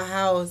outside my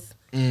house.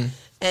 And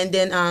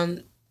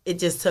then it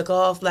just took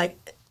off like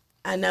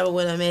I never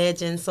would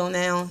imagine. So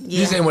now,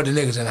 You saying with the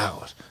niggas in the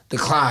house, the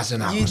clients in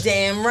the house. You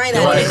damn right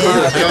I did.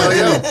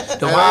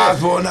 The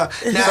wives pulling up.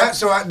 Now,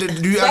 so do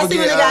you ever Especially get?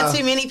 when it got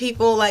too many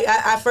people. Like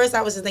at first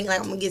I was just thinking like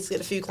I'm gonna get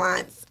a few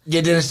clients.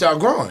 Yeah, then it start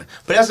growing.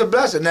 But that's a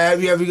blessing. Now,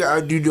 have you ever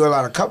do you do a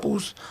lot of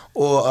couples,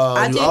 or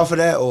you offer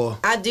that, or?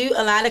 I do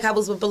a lot of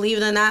couples, but believe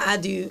it or not, I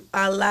do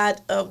a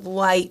lot of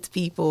white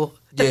people.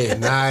 Yeah,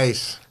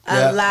 nice.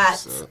 A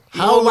lot.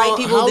 How white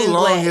people How than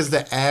long black. is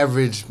the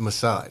average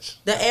massage?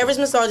 The average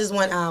massage is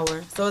 1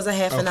 hour, so it's a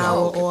half an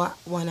hour or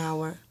 1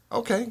 hour.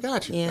 Okay,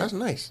 got you. Yeah. That's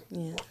nice.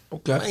 Yeah.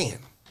 Okay. Man.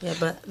 Yeah,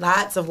 but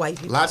lots of white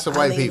people. Lots of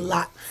white people.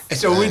 Lots. And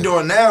so what we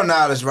doing now,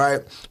 knowledge,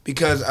 right?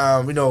 Because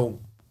not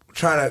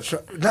trying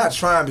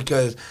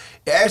because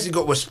it actually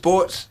go with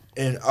sports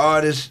and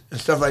artists and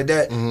stuff like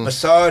that.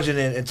 Massaging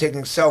and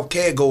taking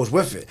self-care goes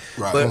with it.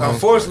 Right. But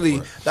unfortunately,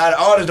 a lot of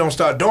artists don't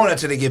start doing that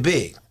until they get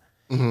big.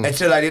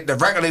 Until like the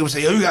record label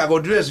say, yo, you gotta go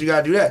do this, you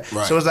gotta do that.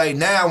 Right. So it's like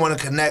now I want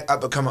to connect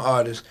up and coming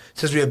artists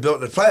since we have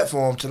built the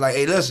platform to like,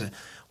 hey, listen,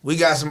 we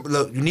got some.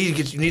 Look, you need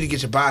to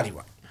get your body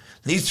right.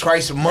 At least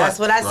twice a month. That's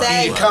what I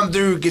say. You need to come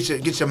through, get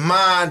your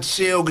mind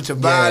chill, get your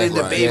body,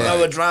 the baby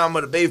mother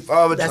drama, the baby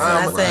father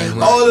drama, what I say.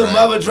 all the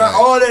mother drama,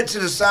 all that to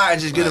the side,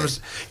 and just get them.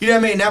 You know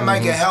what I mean? That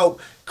might can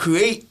help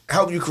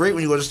you create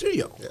when you go to the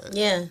studio.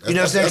 Yeah. You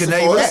know what I'm saying?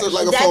 That's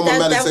like a form of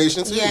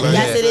meditation too. Yeah, right?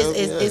 yes, it is.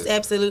 It's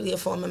absolutely a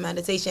form of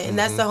meditation, and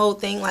that's the whole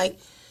thing. Like,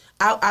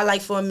 I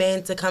like for a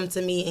man to come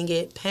to me and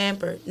get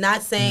pampered.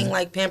 Not saying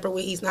like pampered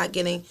where he's not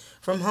getting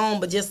from home,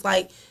 but just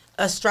like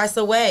a stress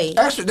away.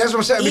 Actually, that's what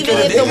I'm saying. Even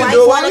Because if they the can wife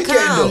do it, want why to they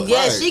can't do come, it?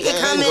 yeah, she could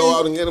come go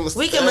out and get in. him a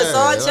We can stand,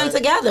 massage right? them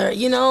together.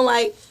 You know,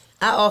 like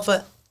I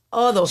offer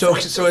all those. So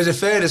things. is it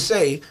fair to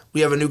say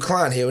we have a new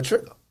client here with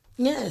Trigger?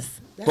 Yes.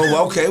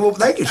 Well, okay. Well,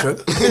 thank you, Trigger.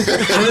 So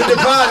the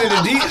deposit, the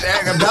 $,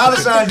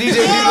 DJ D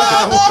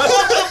Live.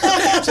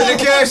 So the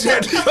cash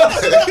app.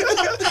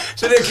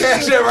 So the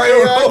cash app right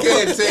on. I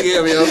can't take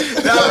him, yo.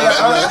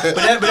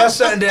 But that's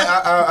something that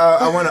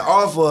I want to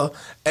offer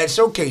at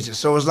showcases.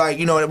 So it's like,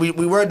 you know, we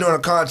were doing a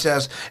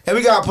contest, and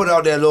we got to put it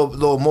out there a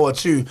little more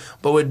too.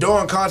 But we're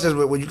doing contests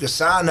where you can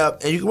sign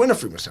up and you can win a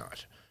free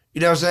massage. You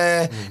know what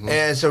I'm saying?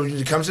 And so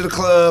you come to the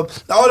club.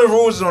 All the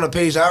rules is on the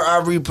page. I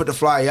re-put the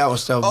flyer out and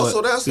stuff. Oh, but,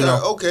 so that's you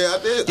know, okay. I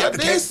did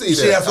see you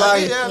that. see that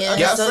flyer?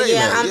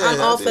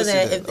 I'm all for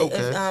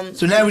that.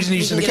 So now we just need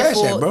to send the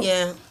cash app, bro.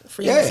 Yeah.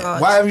 Free Yeah,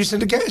 massage. why haven't you sent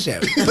the cash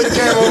app? Put the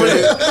camera over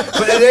there.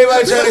 But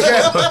everybody turn the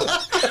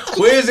camera.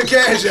 Where's the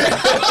cash app?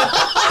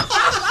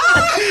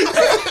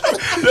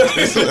 You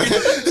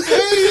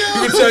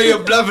can tell you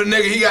a bluffing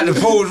nigga, he got the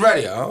pose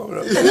ready. Oh,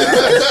 look,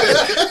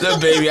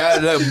 baby,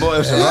 look, boy,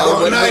 it's a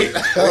long night.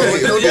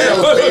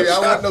 I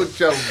want no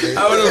trouble, baby.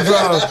 I want no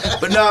problem.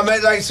 But no,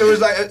 man, like, so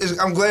it's like,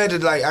 I'm glad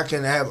that like I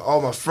can have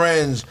all my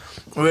friends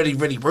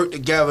really work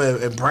together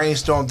and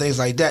brainstorm things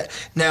like that.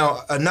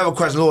 Now, another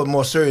question, a little bit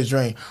more serious,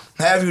 Dream.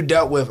 Have you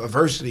dealt with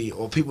adversity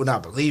or people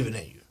not believing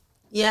in you?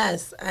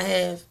 Yes, I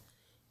have.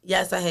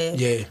 Yes, I have.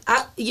 Yeah.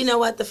 You know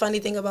what? The funny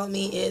thing about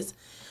me is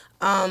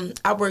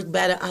I work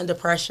better under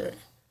pressure.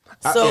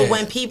 So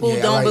when people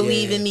don't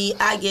believe in me,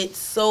 I get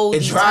so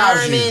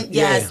determined.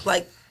 Yes,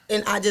 like,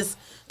 and I just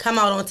come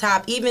out on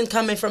top. Even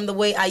coming from the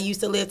way I used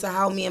to live to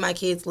how me and my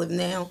kids live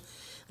now.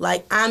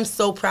 Like, I'm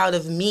so proud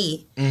of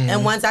me.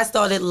 And once I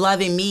started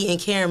loving me and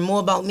caring more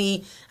about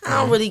me,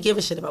 I don't really give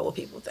a shit about what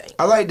people think.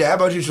 I like that. How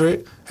about you,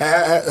 Trey?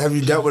 Have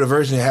you dealt with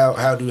adversity?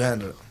 How do you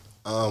handle it?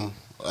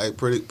 Like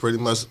pretty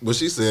much what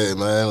she said,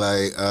 man.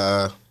 Like,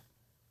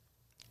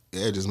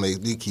 it just makes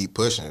me keep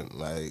pushing.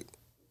 Like,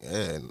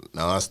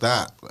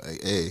 non-stop.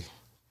 Like, hey,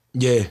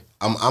 yeah,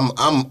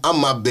 I'm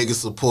my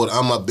biggest supporter.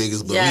 I'm my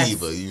biggest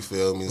believer. Yes. You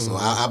feel me? So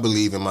I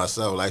believe in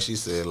myself. Like she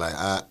said, like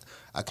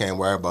I can't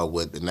worry about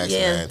what the next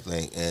man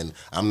think, and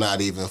I'm not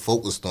even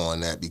focused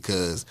on that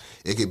because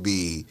it could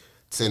be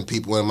 10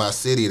 people in my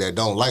city that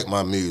don't like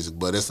my music,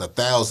 but it's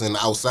 1,000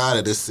 outside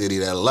of this city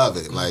that love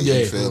it. Like,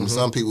 you feel me?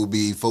 Some people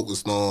be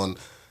focused on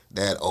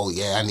that, oh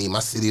yeah, I need my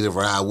city to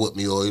ride with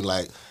me, or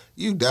like,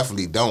 you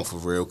definitely don't for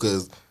real,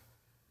 because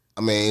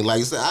I mean, like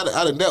you said,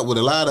 I done dealt with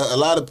a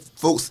lot of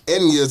folks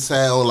in your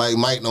town like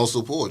might don't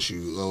support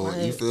you.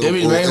 Right. You feel They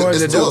be me? main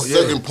ones It's that to a do,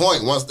 certain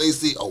point. Once they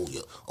see,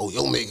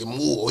 yo making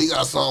move, he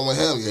got a song with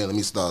him. Yeah, let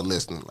me start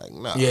listening. Like,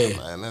 nah,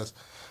 man,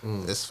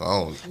 that's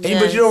phone. Hey,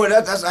 but you know what?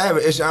 That's I have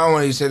an issue. I don't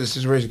want to say the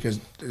situation because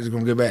it's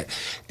gonna get back.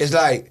 It's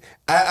like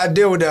I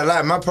deal with that a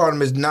lot. My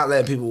problem is not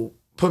letting people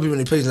put people in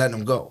their place and letting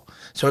them go.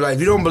 So like, if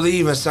you don't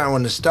believe in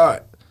something to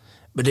start,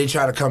 but they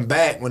try to come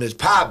back when it's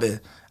popping,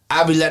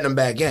 I be letting them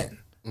back in.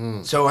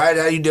 So how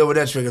you deal with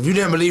that trick? If you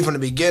didn't believe from the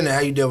beginning, how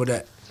you deal with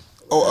that?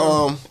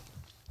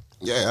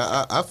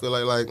 Yeah, I feel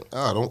like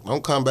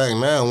don't come back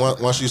now.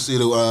 Once you see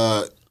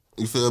the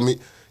you feel me?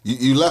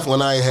 You left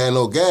when I ain't had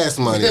no gas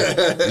money.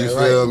 You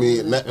feel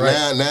me?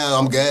 Now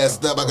I'm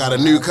gassed up. I got a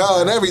new car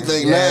and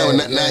everything now.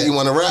 And now you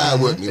want to ride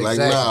with me? Like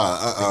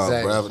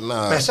brother,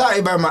 nah. Man, shout out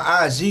everybody.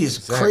 My IG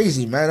is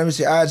crazy, man. Let me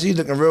see. IG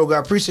looking real good. I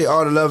appreciate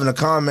all the love in the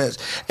comments.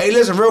 Hey,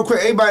 listen, real quick.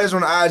 Everybody that's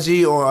on the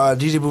IG or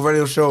DJ Booth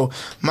Radio Show,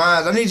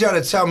 I need y'all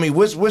to tell me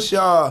what's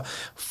y'all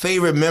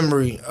favorite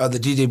memory of the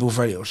DJ Booth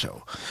Radio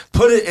Show.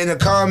 Put it in the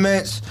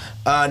comments.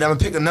 Then I'm gonna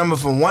pick a number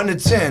from 1 to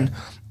 10.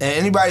 And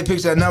anybody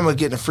picks that number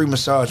getting a free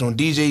massage on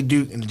DJ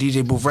Duke and the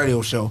DJ Booth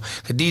Radio Show.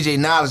 Cause DJ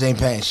Knowledge ain't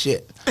paying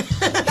shit.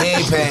 He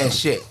ain't paying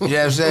shit. You know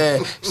what I'm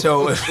saying?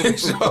 So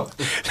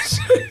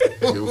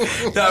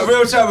no,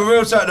 real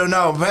talk though.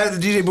 No, at the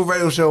DJ Booth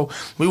Radio Show,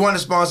 we want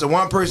to sponsor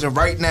one person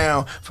right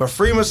now for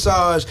free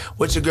massage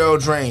with your girl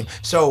Dream.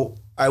 So, all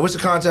right, what's the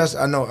contest?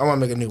 I know I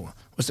want to make a new one.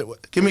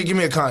 Give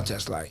me a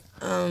contest like.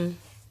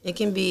 It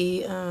can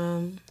be.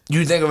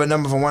 You think of a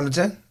number from 1 to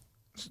 10,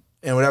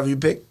 and whatever you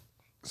pick.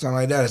 Something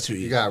like that. That's too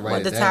easy. You got right.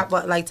 What the top?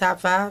 What, like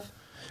top 5?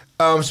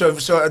 So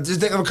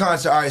just think of a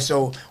concept. All right.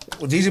 So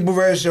with DJ Booth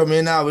Radio Show, me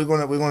and now we're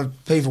gonna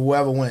pay for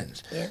whoever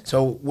wins. Yeah.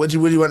 So what do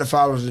you want the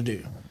followers to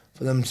do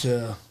for them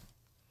to?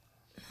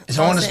 It's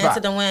on the spot. To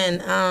the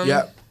win.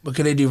 Yep. What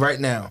can they do right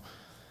now?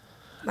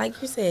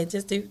 Like you said,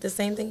 just do the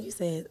same thing you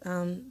said.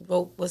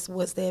 Vote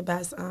what's their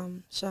best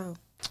show.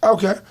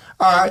 Okay.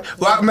 All right.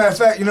 Well, matter of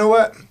fact, you know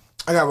what?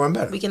 I got one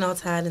better. We can all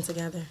tie it in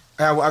together.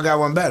 I got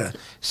one better.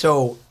 So,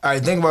 all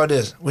right, think about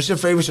this. What's your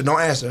favorite show?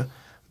 Don't answer.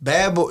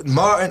 Bad Boy,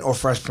 Martin or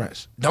Fresh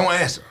Prince? Don't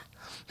answer.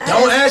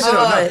 Don't answer.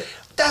 No,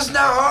 that's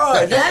not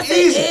hard. That's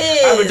easy.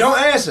 All right, but don't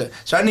answer.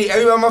 So I need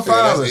everybody on my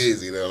followers. That's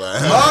easy though.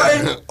 Like.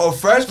 Martin or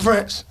Fresh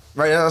Prince?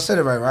 Right, I said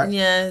it right?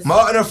 Yes.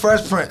 Martin or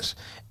Fresh Prince.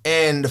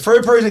 And the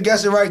first person that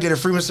gets it right get a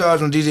free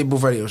massage on DJ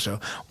Booth Radio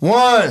Show.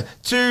 1,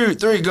 2,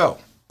 3, go.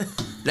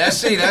 Let's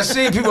see.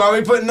 People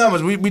already putting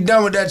numbers. We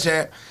done with that,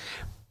 champ.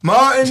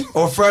 Martin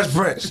or Fresh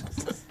Prince?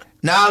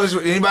 Knowledge,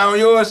 anybody on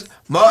yours?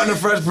 Martin or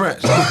Fresh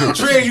Prince?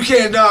 Trey, you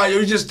can't die, yo.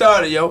 You just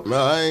started, yo. No,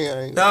 I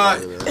ain't. Nah,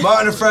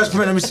 Martin or Fresh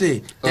Prince, let me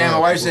see. Damn, my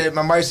wife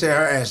said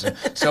her answer.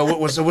 So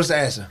what's the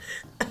answer?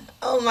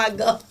 Oh, my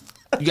God.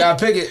 You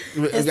gotta pick it.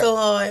 It's so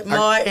hard.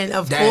 Martin,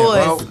 of damn,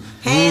 course. Bro.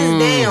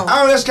 Hands down. I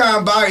don't know this kind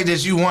of body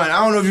that you won. I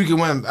don't know if you can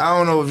win.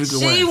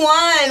 She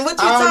won. What you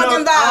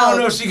talking about? I don't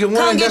know if she can win.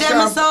 Come get that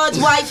massage,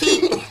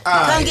 wifey.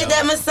 Come get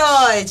that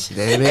massage.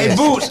 Hey,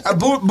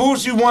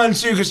 Boots, you won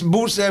too, because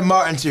Boots said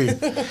Martin too.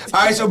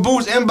 All right, so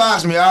Boots,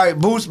 inbox me. All right,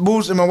 Boots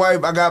and my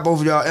wife, I got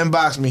both of y'all.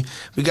 Inbox me.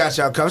 We got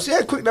y'all covered. See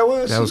how quick that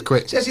was? That was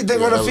quick. See how she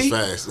think on her feet?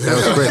 That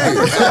was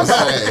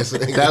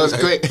quick. That was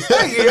quick.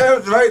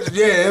 Right?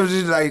 Yeah, it was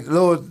just like a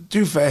little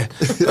too fast.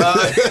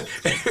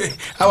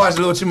 I watched a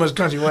little too much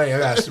Country Wayne. I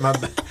got my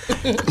bad.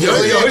 Yo,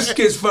 this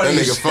kid's funny.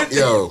 That nigga,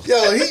 yo,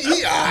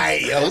 he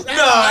alright, yo.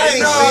 I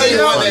ain't seen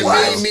one that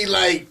made me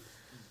like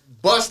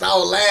bust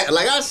out laughing.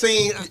 Like I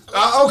seen,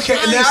 okay,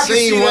 I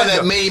seen one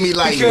that made me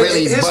like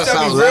really bust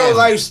out laughing. Real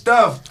life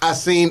stuff. I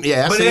seen,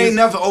 but it ain't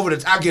nothing over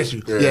the. I get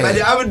you. Yeah. Like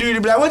the other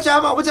dude be like, "What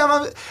y'all?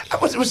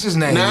 What's his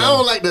name?" Now I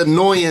don't like the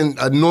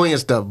annoying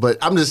stuff, but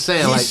I'm just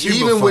saying, He's like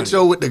even with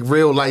the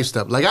real life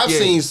stuff, like I've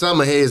seen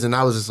some of his, and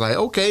I was just like,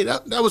 okay,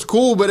 that was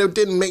cool, but it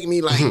didn't make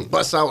me like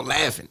bust out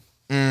laughing.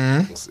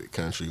 Mm-hmm.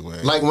 Country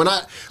Wayne. Like when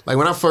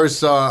I first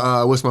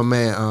saw what's my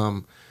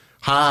man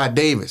Hi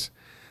Davis.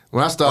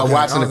 When I started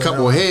watching a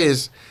couple of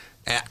his,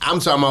 I'm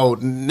talking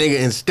about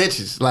nigga in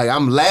stitches. Like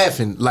I'm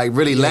laughing, like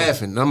really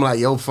laughing. I'm like,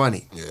 yo,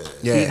 funny.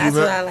 Yeah. That's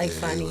what I like,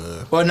 funny.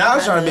 Well, now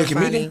I'm trying to be a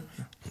comedian.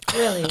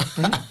 Really?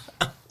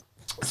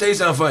 Say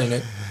something funny,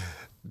 Nick.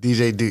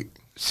 DJ Duke.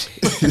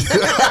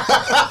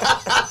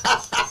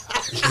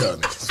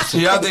 So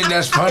y'all think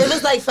that's funny? It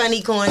looks like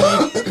funny corny.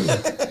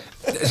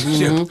 He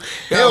don't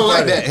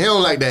like that. He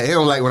don't like that. He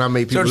don't like when I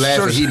make people laugh,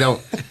 and he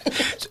don't.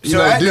 You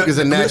know, Duke is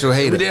a natural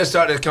hater. We didn't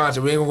start this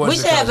concert. We ain't gonna go. We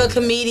should have a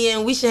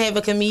comedian. We should have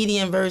a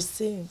comedian verse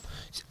too.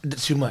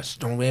 Too much.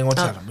 We ain't gonna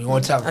tell them. We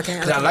gonna tell them. Okay.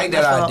 Cause I like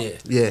that idea.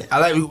 Yeah. I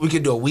like we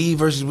could do a weave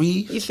versus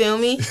weave. You feel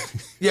me?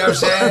 You know what I'm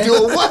saying? Do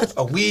a what?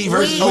 A weave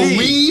versus A weave.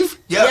 weave?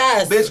 Yep.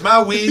 Yes. Bitch,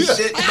 my weave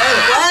shit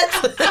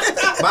better.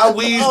 What? My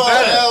weave's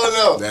better. Hell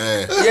no.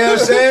 Damn. You know what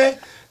I'm saying?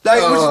 Like,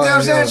 what you know what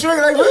I'm saying?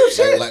 Trigger, like real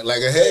shit.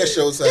 Like a hair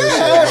show type Yeah, shit.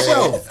 hair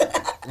show.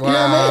 You know what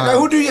I mean? Like,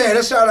 who do you have?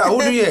 Let's shout out.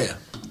 Who do you have?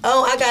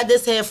 Oh, I got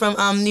this here from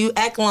New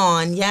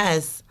Eklon.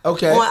 Yes.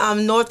 Okay.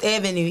 On North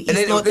Avenue, East And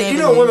then, North you Avenue.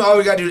 know, women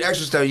always got to do the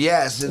extra stuff.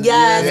 Yes. And,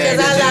 Yes,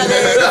 because I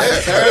love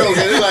it. Terrible.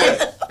 It's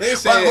like they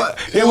said.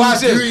 Watch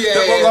do this.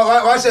 your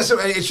Watch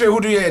that. Hey, Trey, who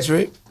do your hair,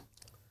 Trey?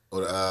 Or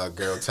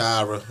girl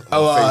Tyra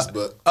on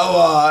Facebook.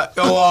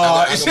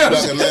 I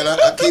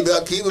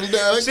keep them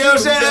down. See what I'm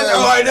saying?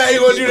 All right, now you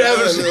gonna do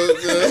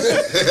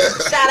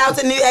that. Shout out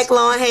to New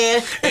Eklon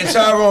Hair. And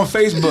Tyra on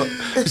Facebook.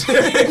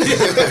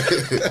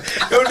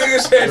 Yo, nigga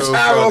said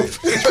Tyra on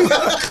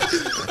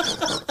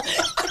Facebook.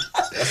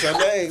 That's her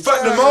name.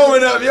 Fuck the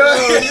moment up, yo.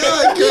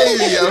 You're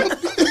crazy, yo.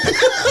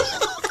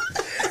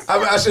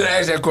 I should have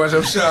asked that question.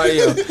 I'm sorry,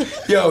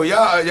 yo,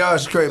 y'all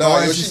is crazy.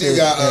 No, she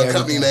got a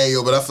company name,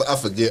 yo, but I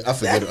forget.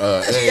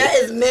 That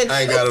is meant.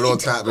 I ain't got it on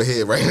top of the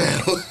head right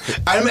now. All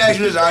right, let me ask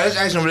you this. All right, let's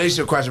ask some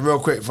relationship question real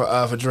quick for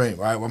Dream.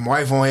 All right, with my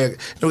wife on here,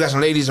 we got some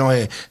ladies on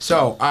here.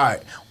 So, all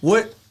right,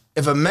 what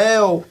if a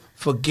male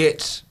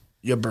forgets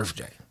your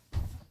birthday?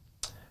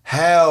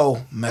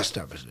 How messed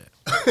up is that?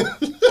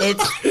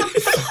 It's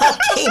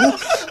fucking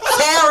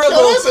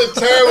terrible. That's a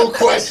terrible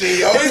question,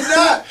 yo. It's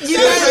not. You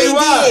better be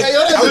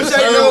dead. I'm gonna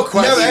tell you no.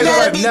 You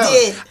better be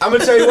dead. I'm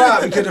gonna tell you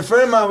why. Because a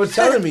friend of mine was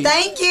telling me.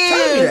 Thank you.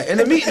 Telling me that in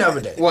the meeting the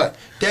other day. What?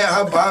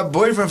 That her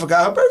boyfriend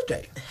forgot her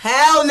birthday.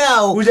 Hell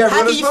no. Who's that How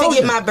real can you forget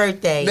exposure? my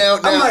birthday? Now,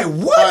 I'm like,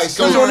 what? All right,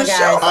 so, Who's on the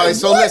show? all right, Like,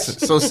 so what? listen.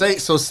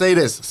 So say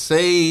this.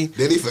 Say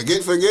Did he forget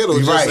or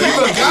just Right. say, He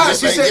forgot. just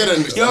She ain't said,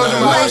 get a- yo, Nah,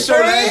 my nah. show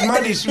last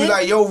Monday. She was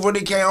like, yo,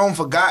 really came home,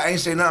 forgot, ain't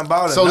say nothing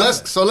about it. so.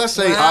 nothing. Let's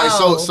say. Wow.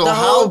 All right. So The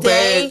how whole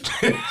bad?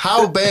 day?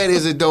 How bad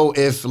is it though?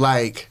 If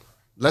like,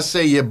 let's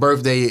say your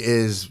birthday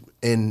is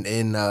in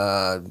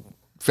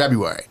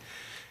February.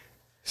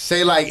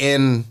 Say like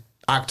in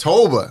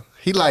October,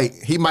 he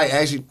might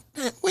actually.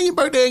 When your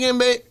birthday again,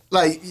 babe?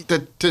 Like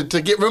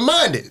to get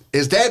reminded.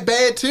 Is that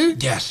bad too?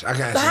 Yes, I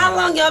got But how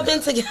long y'all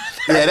been together?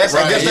 Yeah, that's.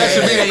 I guess that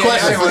should be the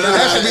question.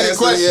 That should be the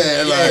question.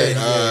 Yeah, like,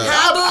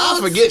 I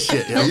forget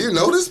shit. Yo. do you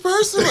know this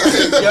person?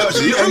 Yo,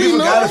 so you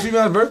forgot a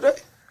female's birthday?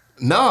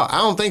 No, I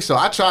don't think so.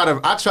 I try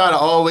to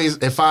always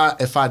if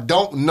I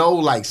don't know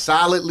like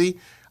solidly,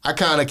 I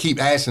kind of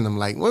keep asking them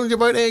like, when was your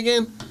birthday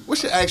again?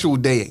 What's your actual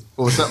day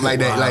or something like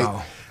that? Wow.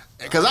 Like,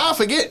 because I'll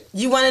forget.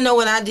 You want to know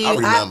what I do? I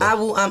remember. I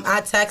will.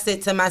 I text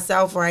it to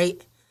myself.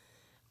 Right.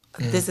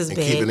 This is And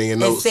bad. keep it in your And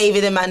notes. save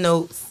it in my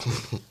notes.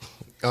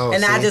 Oh,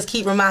 And I see? just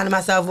keep reminding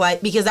myself,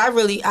 like, because I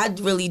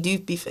really do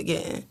be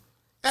forgetting.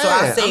 So Yeah,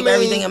 I save I mean,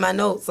 everything in my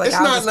notes. Like, it's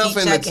I'll not just keep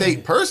nothing to checking.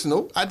 take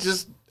personal. I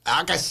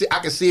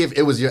can see if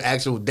it was your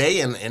actual day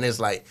and it's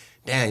like,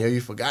 damn, yo,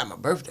 you forgot my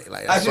birthday.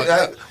 Like, that's fucked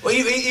up. Well,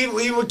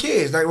 even with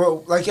kids, like,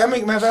 well, like how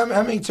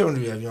many children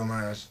do you have? You don't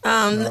mind us?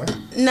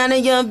 None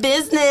of your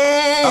business.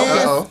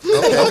 Uh-oh.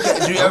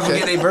 Okay. Do you ever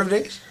forget their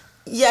birthdays?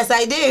 Yes,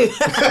 I do.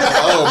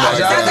 Oh my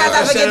Sometimes god.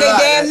 I forget their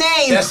damn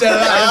name. That said a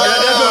lot.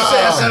 That's what I'm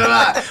saying. That said a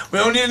lot. We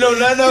don't need to know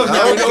nothing else.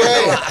 Now we know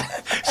Okay. a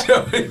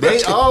lot.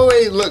 They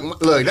always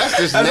look. That's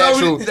just That's all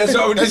we- natural. that's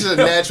all we This is a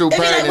need. natural They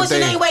be like, parenting what's your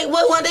thing. name? Wait,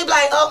 what one? They be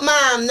like, oh,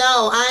 mom,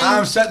 no,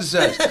 I'm such and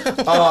such.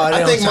 Oh,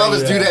 I think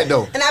mothers do that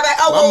though. And I be like,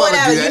 oh, My well, mother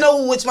whatever. do that. You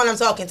know which one I'm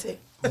talking to.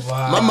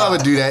 Wow. My mother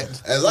do that.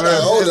 As I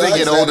got older, they I get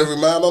used to have to older.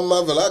 remind my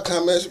mother, like,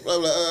 comment, she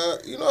probably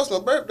like, you know it's my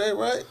birthday,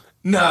 right?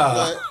 Nah.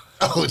 Like,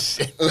 Oh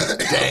shit!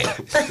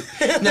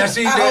 Damn. Now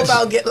see, I hope that's,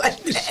 I'll get like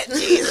that.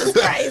 Jesus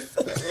Christ.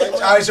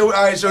 all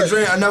right. So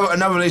Dre,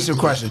 another relationship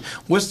question.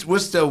 What's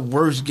the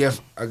worst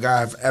gift a guy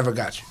have ever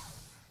got you?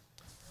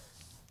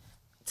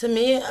 To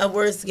me, a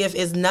worst gift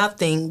is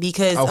nothing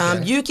because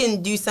Okay. you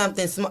can do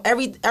something small.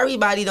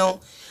 Everybody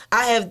don't.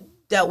 I have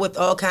dealt with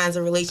all kinds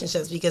of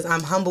relationships because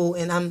I'm humble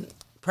and I'm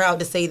proud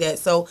to say that.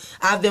 So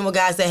I've been with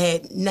guys that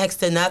had next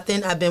to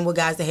nothing. I've been with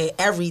guys that had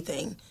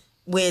everything,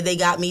 where they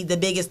got me the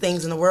biggest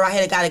things in the world. I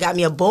had a guy that got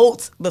me a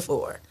bolt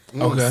before.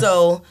 Okay.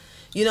 So,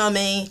 you know what I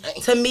mean?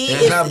 To me,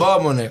 That's not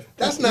Baltimore nigga.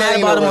 That's not not a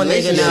even Baltimore a nigga,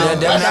 relationship. no. That's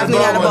Definitely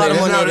not a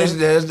Baltimore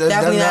nigga.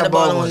 Definitely not a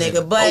Baltimore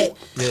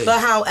nigga. But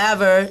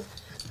however,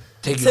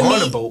 Take you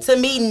on a boat. to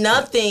me,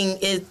 nothing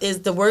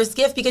is the worst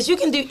gift because you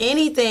can do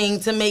anything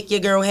to make your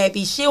girl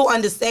happy. She'll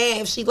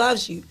understand if she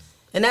loves you.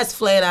 And that's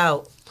flat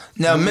out.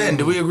 Now, men,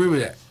 do we agree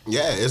with that?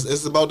 yeah,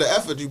 it's about the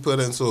effort you put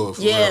into it.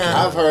 For Yeah.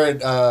 real. I've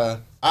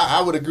heard.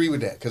 I would agree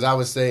with that because I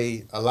would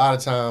say a lot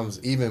of times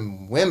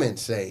even women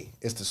say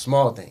it's the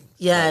small things.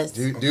 Yes.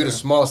 Do the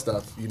small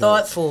stuff. You know,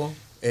 Thoughtful.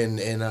 and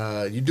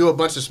you do a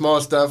bunch of small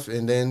stuff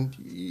and then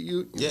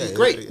you it's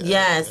great.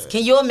 Yes.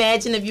 Can you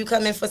imagine if you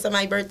come in for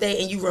somebody's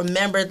birthday and you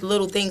remember the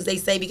little things they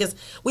say? Because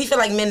we feel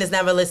like men is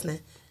never listening.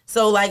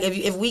 So, like,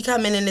 if we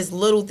come in and it's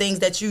little things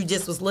that you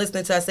just was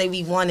listening to, I say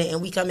we want it,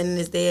 and we come in and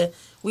it's there,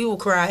 we will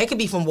cry. It could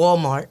be from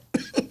Walmart.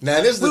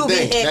 Now this is the We'll be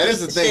thing. happy Now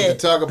this is the as thing to shit.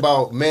 talk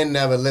about men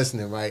never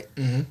listening, right?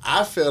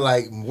 I feel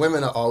like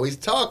women are always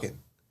talking,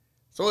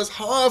 so it's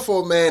hard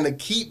for a man to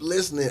keep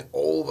listening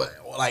over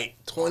like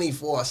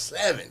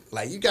 24/7.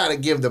 Like you got to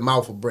give the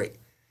mouth a break.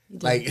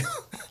 Like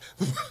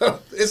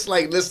it's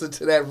like listening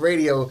to that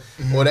radio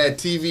or that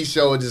TV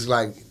show, just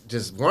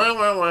wah,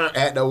 wah, wah,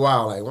 at the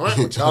wall, like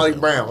wah, Charlie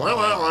Brown, wah,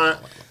 wah, wah.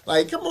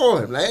 Like come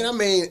on, man. I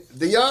mean,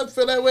 do y'all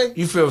feel that way?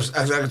 You feel?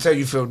 I can tell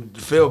you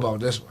feel about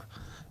this one.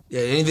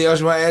 Yeah, anything else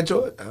you want to add to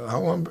it? I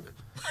want.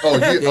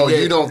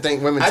 You don't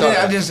think women talk?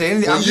 I didn't say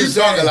anything. Well, I'm you just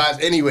talk saying. a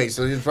lot anyway,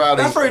 so it's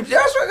probably. That's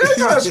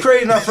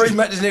crazy. When I first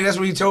met this nigga, that's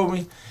what he told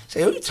me.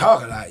 Say, you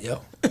talk a lot,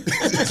 yo. I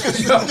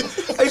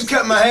used to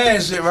cut my hair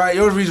and shit, right? It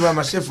was the reason why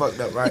my shit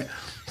fucked up, right?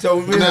 So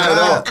not at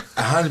all.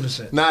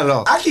 100%. Not at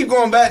all. I keep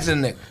going back to the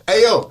nigga.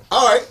 Hey yo,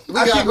 all right. We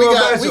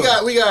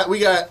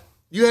got.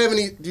 Do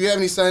you have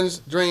any sons,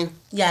 Dream?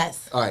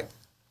 Yes. All right.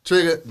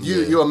 Trigger,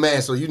 you're a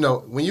man, so you know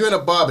when you're in a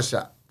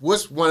barbershop,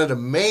 what's one of the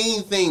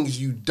main things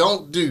you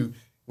don't do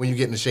when you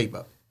get in the shape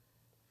up?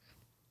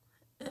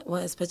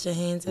 Put your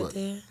hands up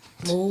there.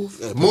 Move.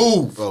 Yeah,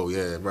 Move. Oh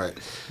yeah, right.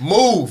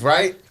 Move,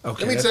 right?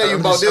 Okay. Let me tell you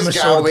about this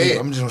guy over here.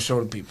 I'm just gonna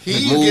show the people.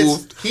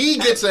 He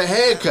gets a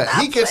haircut.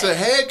 He gets a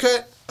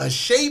haircut, a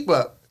shape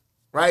up,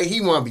 right?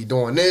 He want to be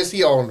doing this.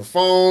 He on the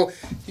phone.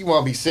 He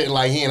want to be sitting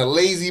like he in a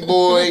lazy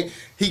boy.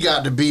 He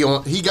got to be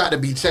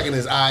checking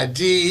his IG.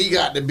 He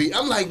got to be.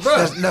 I'm like,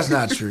 bro, that's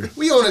not true.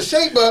 We on a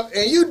shape up,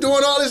 and you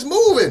doing all this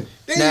moving.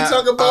 Then you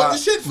talk about the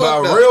shit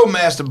fucked up. A real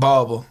master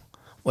barber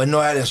would know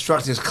how to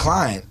instruct his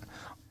client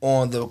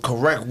on the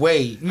correct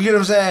way. You get what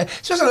I'm saying?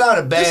 It's just a lot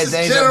of bad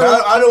things.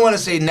 I don't want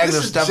to say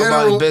negative stuff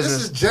about his business.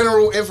 This is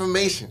general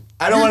information.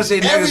 I don't want to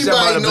say negative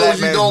stuff about the black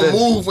man's business. Everybody knows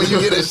you don't move when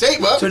you get a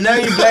shape up. So now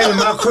you blaming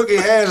my crooked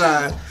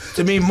hairline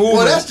to me moving.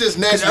 Well, that's just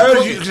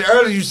natural. Because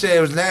earlier you said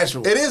it was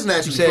natural. It is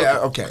natural. You said,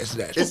 okay, it's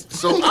natural.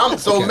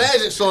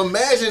 So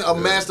imagine a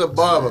master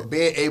barber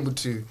being able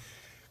to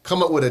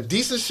come up with a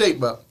decent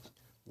shape up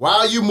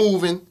while you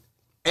moving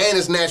and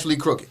it's naturally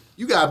crooked.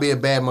 You gotta be a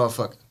bad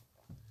motherfucker.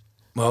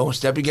 Well,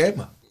 step your game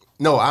up.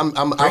 No, I've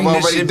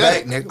already done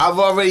it. Nigga. I've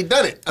already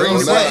done it.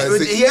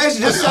 He actually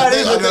just I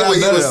think what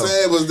he was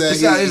saying was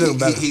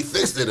that he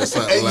fixed it or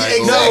something.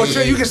 Exactly. No,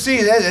 sure, you can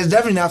see that it's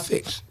definitely not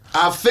fixed.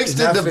 I fixed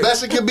it the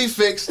best it can be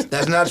fixed.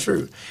 That's not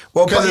true.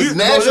 Well, because it's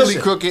naturally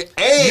crooked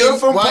and you're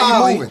from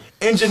while you moving.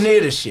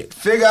 Engineer this shit.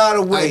 Figure out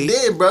a way. I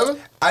did, brother.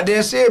 I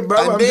didn't say it,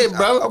 brother. I did,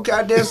 brother. Okay,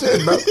 I didn't say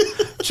it, brother.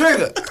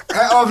 Trigger,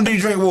 how often do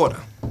you drink water?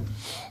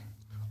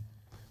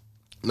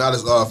 Not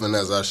as often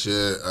as I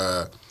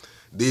should.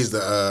 These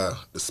the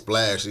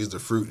splash. These the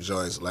fruit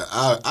joints. Like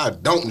I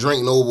don't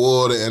drink no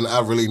water, and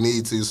I really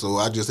need to. So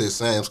I just hit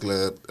Sam's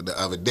Club the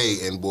other day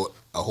and bought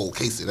a whole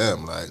case of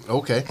them. Like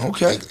okay,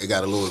 it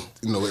got a little,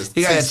 it's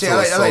you got to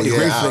I like the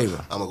grape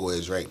flavor. I'm gonna go ahead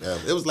and drink them.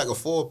 It was like a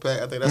 4-pack.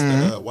 I think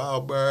that's the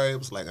wild berry. It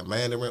was like a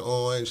mandarin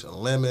orange, a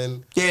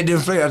lemon. Yeah,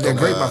 different flavor. That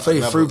grape, my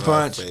favorite fruit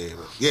punch.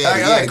 Yeah,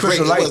 I like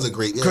Crystal Light. It was a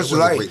great. Yeah, Crystal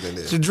Light.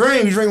 It's a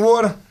dream. You drink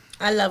water?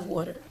 I love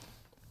water.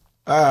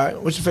 All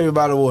right, what's your favorite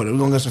bottle of water? We're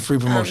gonna get some free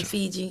promotion.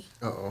 Fiji.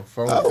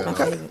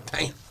 Okay.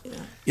 Damn.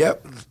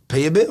 Yep.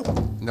 Pay your bill.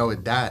 No,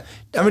 it died.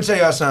 Let me tell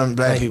y'all something,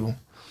 black people.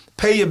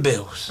 Pay your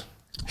bills.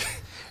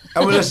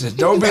 I mean, listen,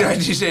 don't be like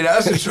DJ the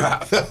Usher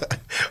drop.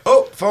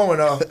 Oh, phone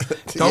went off.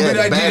 Don't be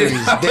like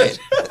DJ dead.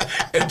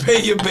 And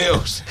pay your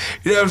bills.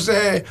 You know what I'm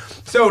saying?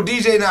 So,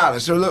 DJ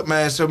Knowledge. So, look,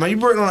 man. So, man, you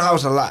working on the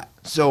house a lot.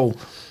 So,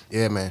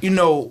 yeah, man. You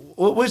know,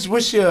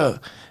 what's your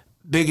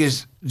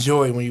biggest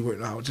joy when you work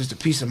in the house? Just a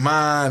peace of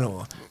mind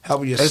or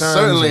helping your sons? It's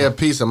certainly a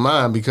peace of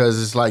mind because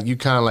it's like you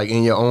kind of like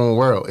in your own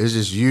world. It's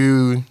just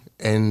you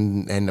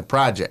and the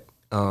project.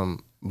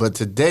 But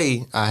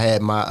today I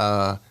had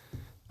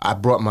I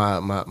brought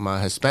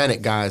my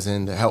Hispanic guys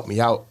in to help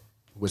me out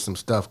with some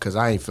stuff because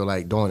I ain't feel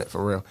like doing it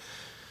for real.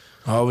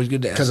 Always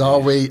good to ask. Because I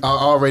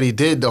already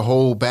did the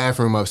whole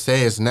bathroom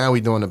upstairs. Now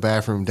we doing the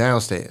bathroom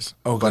downstairs.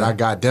 Okay. But I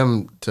got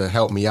them to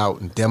help me out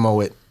and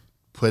demo it,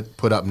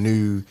 put up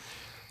new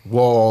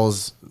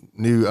walls,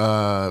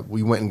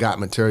 we went and got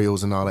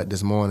materials and all that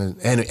this morning,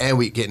 and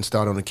we getting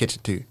started on the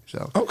kitchen too.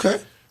 So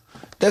okay,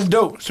 that's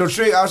dope. So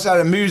straight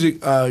outside of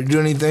music, you do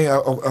anything?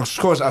 Of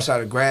course,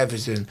 outside of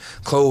graphics and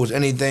clothes,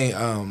 anything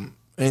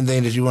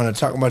that you want to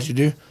talk about, you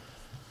do?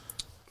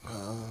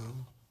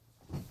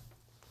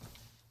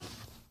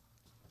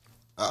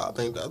 I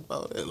think that's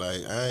about it.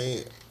 Like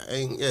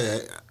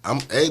I'm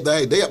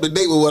they up to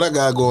date with what I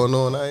got going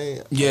on.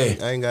 I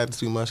ain't got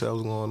too much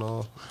else going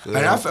on.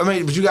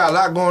 But you got a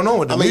lot going on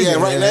with the music.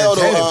 Right now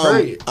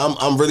though,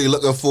 I'm really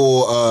looking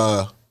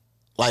for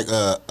like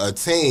a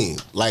team,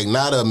 like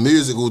not a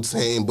musical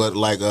team, but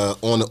like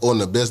on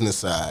the business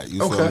side. You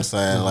feel what I'm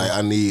saying? Mm-hmm. Like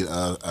I need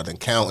an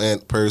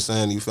accountant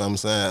person. You feel what I'm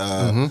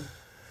saying?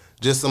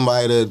 Just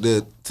somebody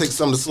to take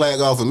some of the slack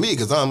off of me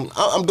because I'm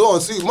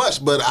doing too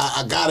much, but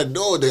I gotta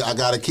do it. I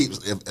gotta keep.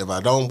 If I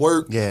don't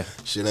work,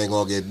 shit ain't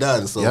gonna get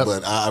done. So,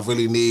 but I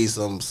really need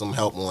some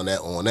help on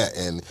that,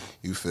 and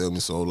you feel me.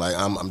 So like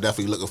I'm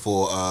definitely looking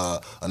for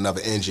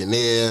another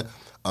engineer.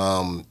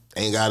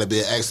 Ain't gotta be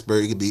an expert.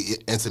 You could be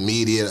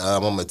intermediate.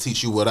 I'm gonna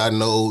teach you what I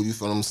know. You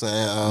feel what I'm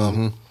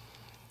saying?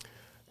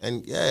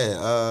 And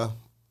I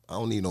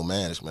don't need no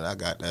management. I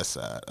got that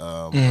side.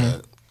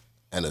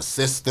 An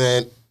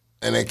assistant.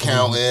 An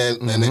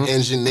accountant and an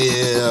engineer.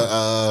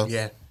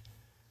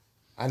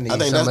 I think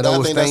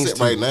that's it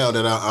right now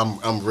that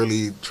I'm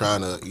really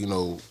trying to,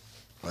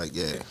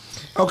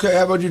 Okay,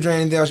 how about you, Dre?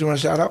 Anything else you want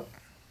to shout out?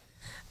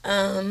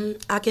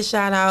 I can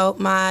shout out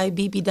my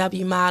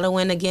BBW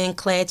modeling again,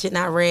 Clatchet,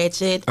 not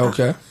Ratchet.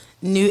 Okay.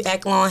 New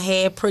Echelon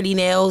Hair, Pretty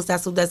Nails.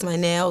 That's who does my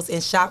nails.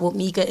 And Shop with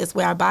Mika is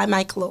where I buy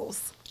my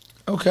clothes.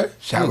 Okay,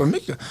 Shop with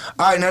Mika.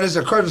 All right, now there's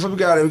a question. Before we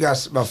got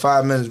about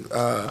 5 minutes.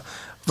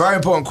 Very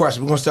important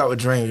question. We're gonna start with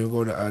Dream.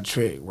 We'll go to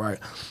Trig, right?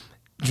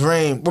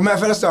 Dream. Well, matter of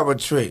fact, let's start with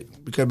Trig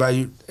because by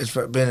you, it's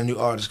being a new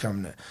artist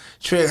coming in.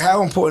 Trig,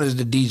 how important is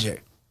the DJ?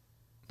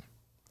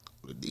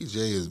 The DJ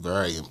is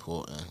very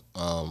important.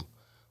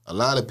 A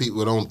lot of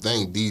people don't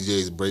think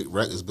DJs break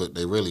records, but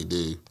they really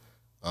do.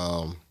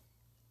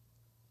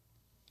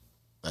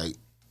 Like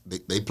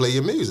they play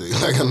your music.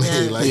 Like I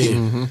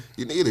mean,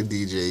 you need a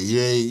DJ.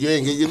 You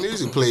ain't get your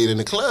music played in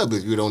the club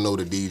if you don't know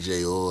the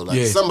DJ, or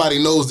like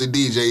somebody knows the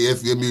DJ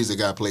if your music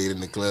got played in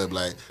the club.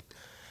 Like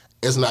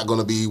it's not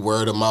gonna be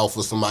word of mouth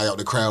for somebody out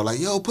the crowd like,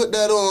 yo, put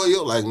that on.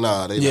 Yo, like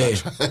nah, they not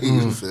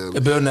trying.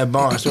 They're building that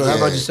bond. So how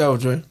about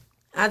yourself, Dre?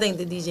 I think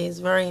the DJ is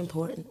very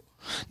important.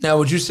 Now,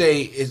 would you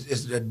say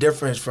it's a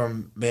difference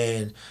from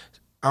being,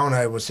 I don't know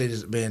how I would say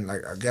this, being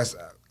like, I guess,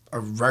 a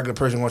regular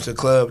person going to the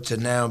club to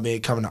now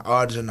becoming an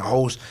artist and a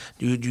host?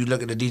 Do you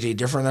look at the DJ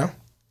different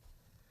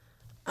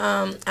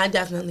now? I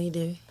definitely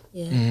do.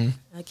 Yeah,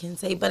 I can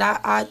say. But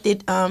I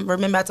did,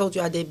 remember I told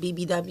you I did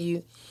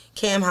BBW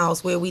Cam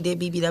House where we did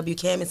BBW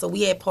Cam. And so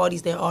we had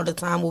parties there all the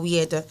time where we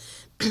had to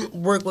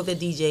work with a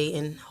DJ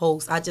and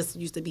host. I just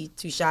used to be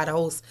too shy to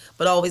host,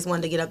 but I always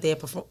wanted to get up there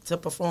to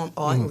perform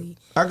oddly.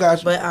 I got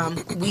you.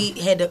 But we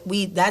had to,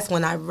 that's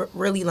when I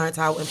really learned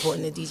how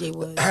important the DJ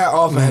was. How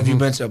often have you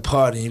been to a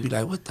party and you be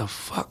like, what the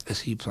fuck is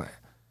he playing?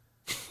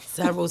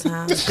 Several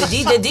times. The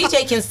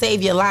DJ can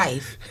save your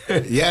life.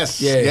 Yes.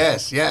 The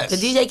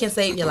DJ can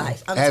save your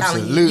life. I'm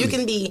telling you. You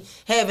can be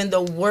having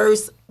the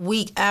worst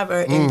week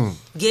ever and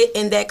get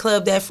in that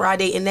club that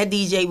Friday in that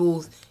DJ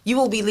booth. You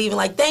will be leaving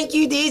like, thank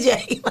you,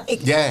 DJ.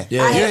 Like, yeah.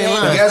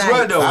 But guess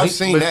what though? I've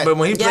seen that. But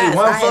when he played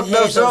one fucked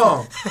up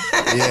song,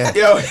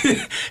 yo,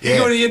 you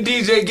go to your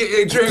DJ, get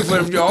your drink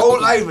for your whole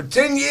life for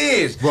 10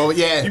 years. Well,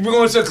 yeah. You've been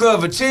going to a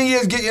club for 10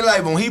 years, getting your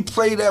life. When he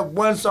played that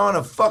one song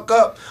to fuck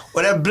up,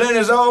 or that blend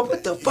is off,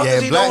 what the fuck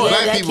is he doing?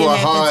 Black people are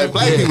hard.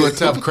 Black people are a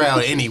tough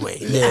crowd anyway.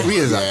 We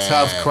is a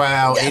tough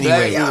crowd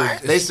anyway.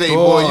 They say,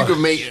 boy,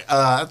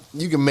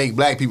 you can make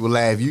black people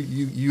laugh.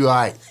 You all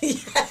right.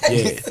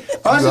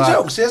 Oh, it's a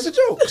joke. See, it's a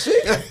joke. See?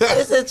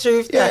 It's the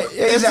truth.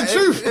 It's the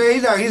truth.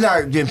 He's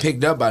not getting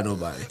picked up by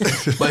nobody.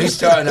 But he's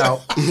starting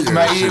out.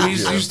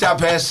 You stop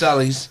past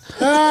Sully's.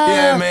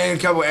 Yeah, man, a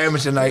couple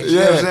amateur nights. You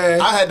know what I'm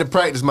saying? I had to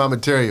practice my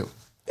material.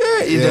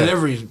 Yeah, your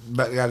delivery's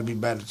got to be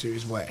better too.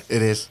 It's whack.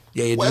 It is.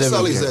 Yeah, your Where's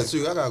delivery. Sully's at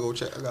too? I gotta go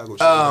check. It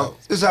out.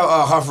 This is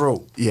out Huff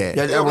Road. Yeah.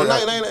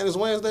 It's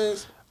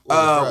Wednesdays.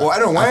 Well, I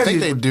know Wednesdays. I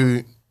think they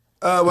do.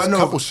 I know a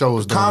couple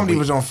shows. Comedy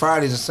was on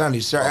Fridays and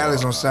Sundays. Sir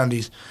Alex on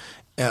Sundays.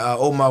 And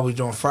Omar was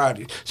doing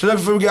Friday. So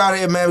before we get out of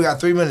here, man, we got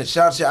 3 minutes.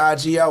 Shout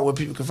out your IG out where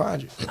people can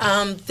find you.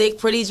 Thick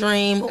Pretty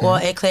Dream or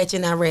at Clutch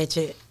and Not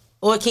Ratchet.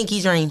 Or Kinky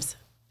Dreams.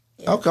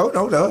 Yeah. Okay,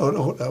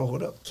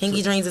 hold up.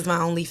 Kinky Dreams is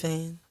my only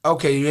fan.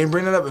 Okay, you ain't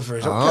bring it up at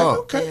first.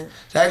 Okay. Yeah.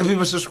 So how can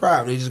people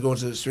subscribe? They just go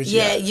to the street.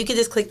 Yeah, you can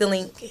just click the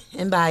link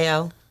in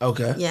bio.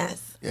 Okay.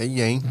 Yes. Yeah,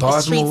 you ain't.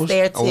 There's treats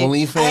there too.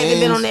 OnlyFans. I haven't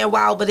been on there a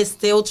while, but it's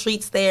still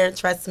treats there.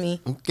 Trust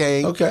me.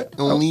 Okay.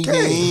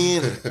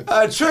 OnlyFans.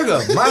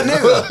 Trigger, my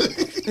nigga.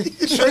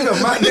 Trigger,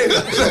 my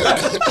nigga.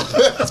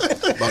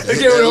 They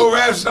give it a whole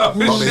rap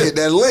song. I'm gonna hit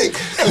that link.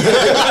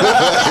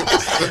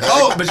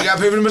 Oh, but you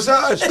gotta pay for the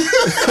massage.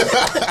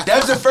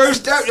 That's the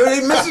first step. Yo,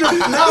 they missing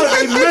it. No,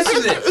 they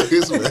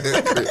missing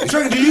it.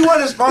 Trigger, do you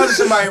want to sponsor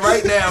somebody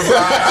right now? Bro?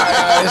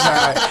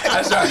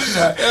 That's all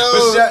right.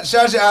 But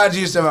shout your IG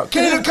and stuff out.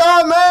 Kenny the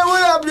Car, man.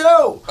 What up,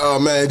 yo? Oh,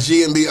 man.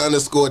 GMB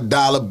 _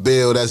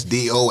 Dollabill. That's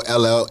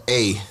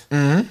DOLLA.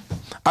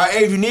 All right,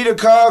 hey, if you need a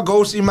car,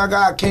 go see my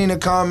guy, Kenny the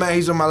Car, man.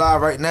 He's on my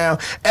live right now.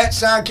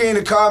 @ Kenny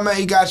the Car, man.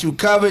 He got you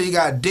covered. He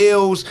got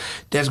deals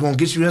that's going to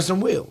get you in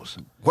some wheels.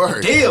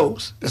 Word.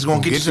 Deals that's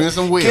going to get you in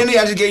some wheels. Kenny,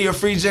 I just gave you a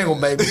free jingle,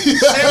 baby.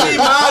 Send me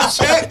my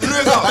check,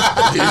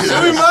 nigga.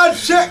 Send me my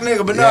check,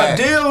 nigga. But no,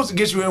 deals to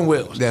get you in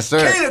wheels. Yes, sir.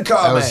 Kenny the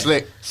Car, that man. Was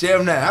slick. See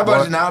him now. How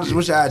about you now?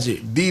 What's your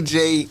IG?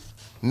 DJ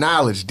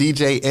Knowledge.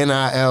 DJ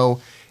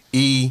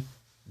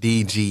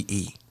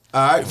NILEDGE.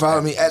 All right,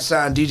 follow me @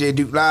 DJ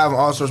Duke Live on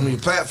all social media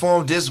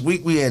platforms. This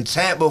week we in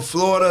Tampa,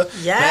 Florida.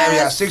 Yes. Man, we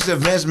got 6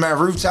 events, man,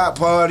 rooftop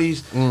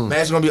parties. Man,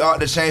 it's going to be Art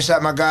the Chain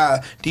Shot. My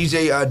guy,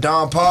 DJ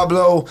Don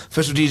Pablo,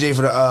 official DJ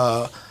for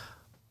the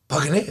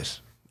Buccaneers.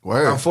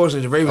 Word.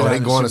 Unfortunately, the Ravens they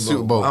going to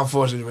Super Bowl.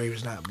 Unfortunately, the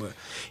Ravens not. But,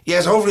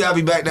 yes, hopefully I'll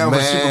be back down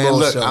for Super Bowl.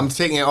 Look, I'm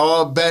taking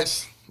all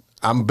bets.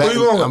 I'm betting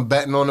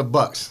on the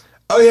Bucks.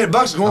 Oh, yeah, the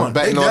Bucks are going. I'm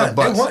betting on the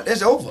Bucks. They won.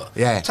 It's over.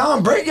 Yeah.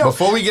 Tom Brady. Yo,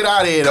 before we get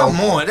out of here, though.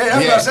 Come on.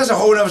 That's a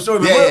whole other story.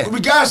 But we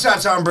got to shout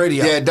Tom Brady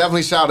out. Yeah,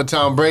 definitely shout out to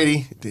Tom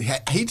Brady.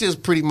 He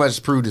just pretty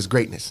much proved his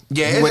greatness.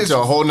 Yeah, he went to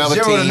a whole nother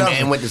team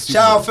and went to Super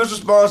Bowl. Shout out official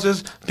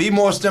sponsors. Be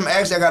More STEM.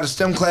 Actually, I got a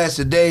STEM class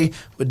today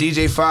with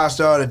DJ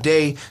 5-Star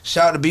today.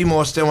 Shout out to Be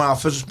More STEM, one of our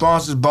official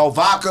sponsors. Bo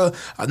Vodka,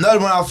 another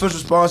one of our official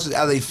sponsors.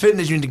 LA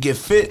Fitness, you need to get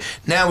fit.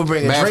 Now we're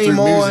bringing Dream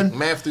on.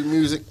 Math Through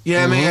Music. You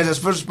know what I mean? As a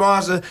official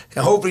sponsor.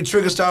 And hopefully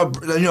Trigger start,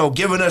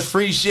 giving us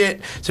free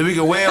shit so we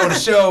can wear on the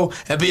show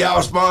and be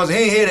our sponsor. He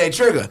ain't hear that,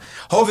 Trigger.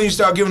 Hopefully you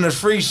start giving us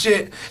free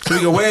shit so we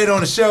can wear it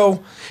on the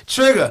show.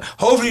 Trigger,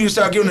 hopefully you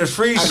start giving us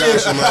free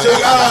shit.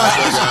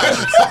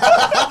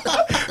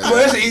 Boy,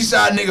 that's an East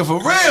Side nigga for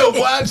real,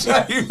 boy. I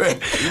tell you, man.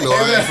 You know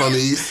I ain't from the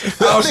East.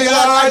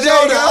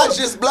 I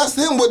just blessed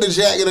him with the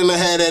jacket and I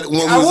had that when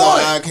we was on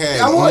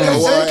Icon. I want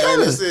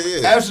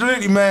that.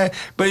 Absolutely, man.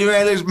 But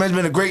man, it's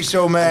been a great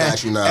show, man.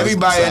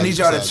 Everybody, I need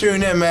y'all to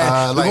tune in,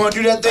 man. We're going to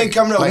do that thing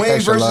coming up,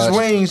 Wings versus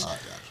Wings.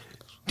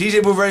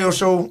 DJ Booth Radio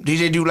Show,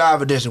 DJ Do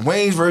Live Edition.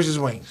 Wings versus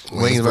Wings.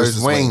 Wings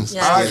versus Wings.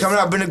 Yes. All right, coming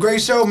up. Been a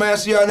great show, man.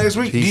 See y'all next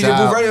week. Peace DJ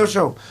out. Booth Radio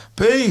Show.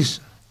 Peace.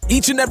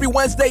 Each and every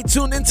Wednesday,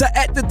 tune into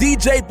At the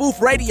DJ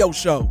Booth Radio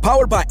Show,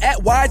 powered by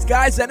At Wise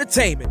Guys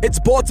Entertainment. It's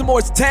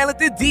Baltimore's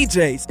talented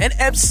DJs and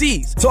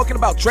MCs talking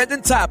about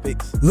trending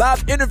topics,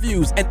 live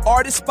interviews, and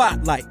artist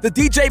spotlight. The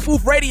DJ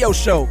Booth Radio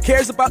Show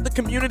cares about the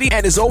community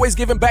and is always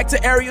giving back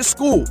to area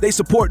schools. They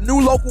support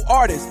new local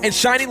artists and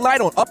shining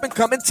light on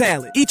up-and-coming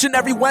talent. Each and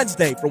every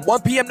Wednesday from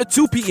 1 p.m. to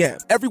 2 p.m.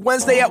 Every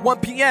Wednesday at 1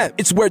 p.m.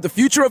 It's where the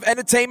future of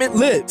entertainment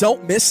lives.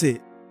 Don't miss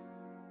it.